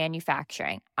responsible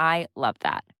manufacturing. I love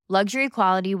that. Luxury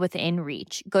quality within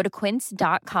reach. Go to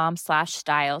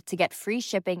quince.com/style to get free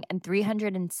shipping and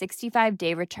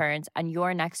 365-day returns on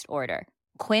your next order.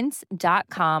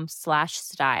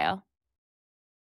 Quince.com/style.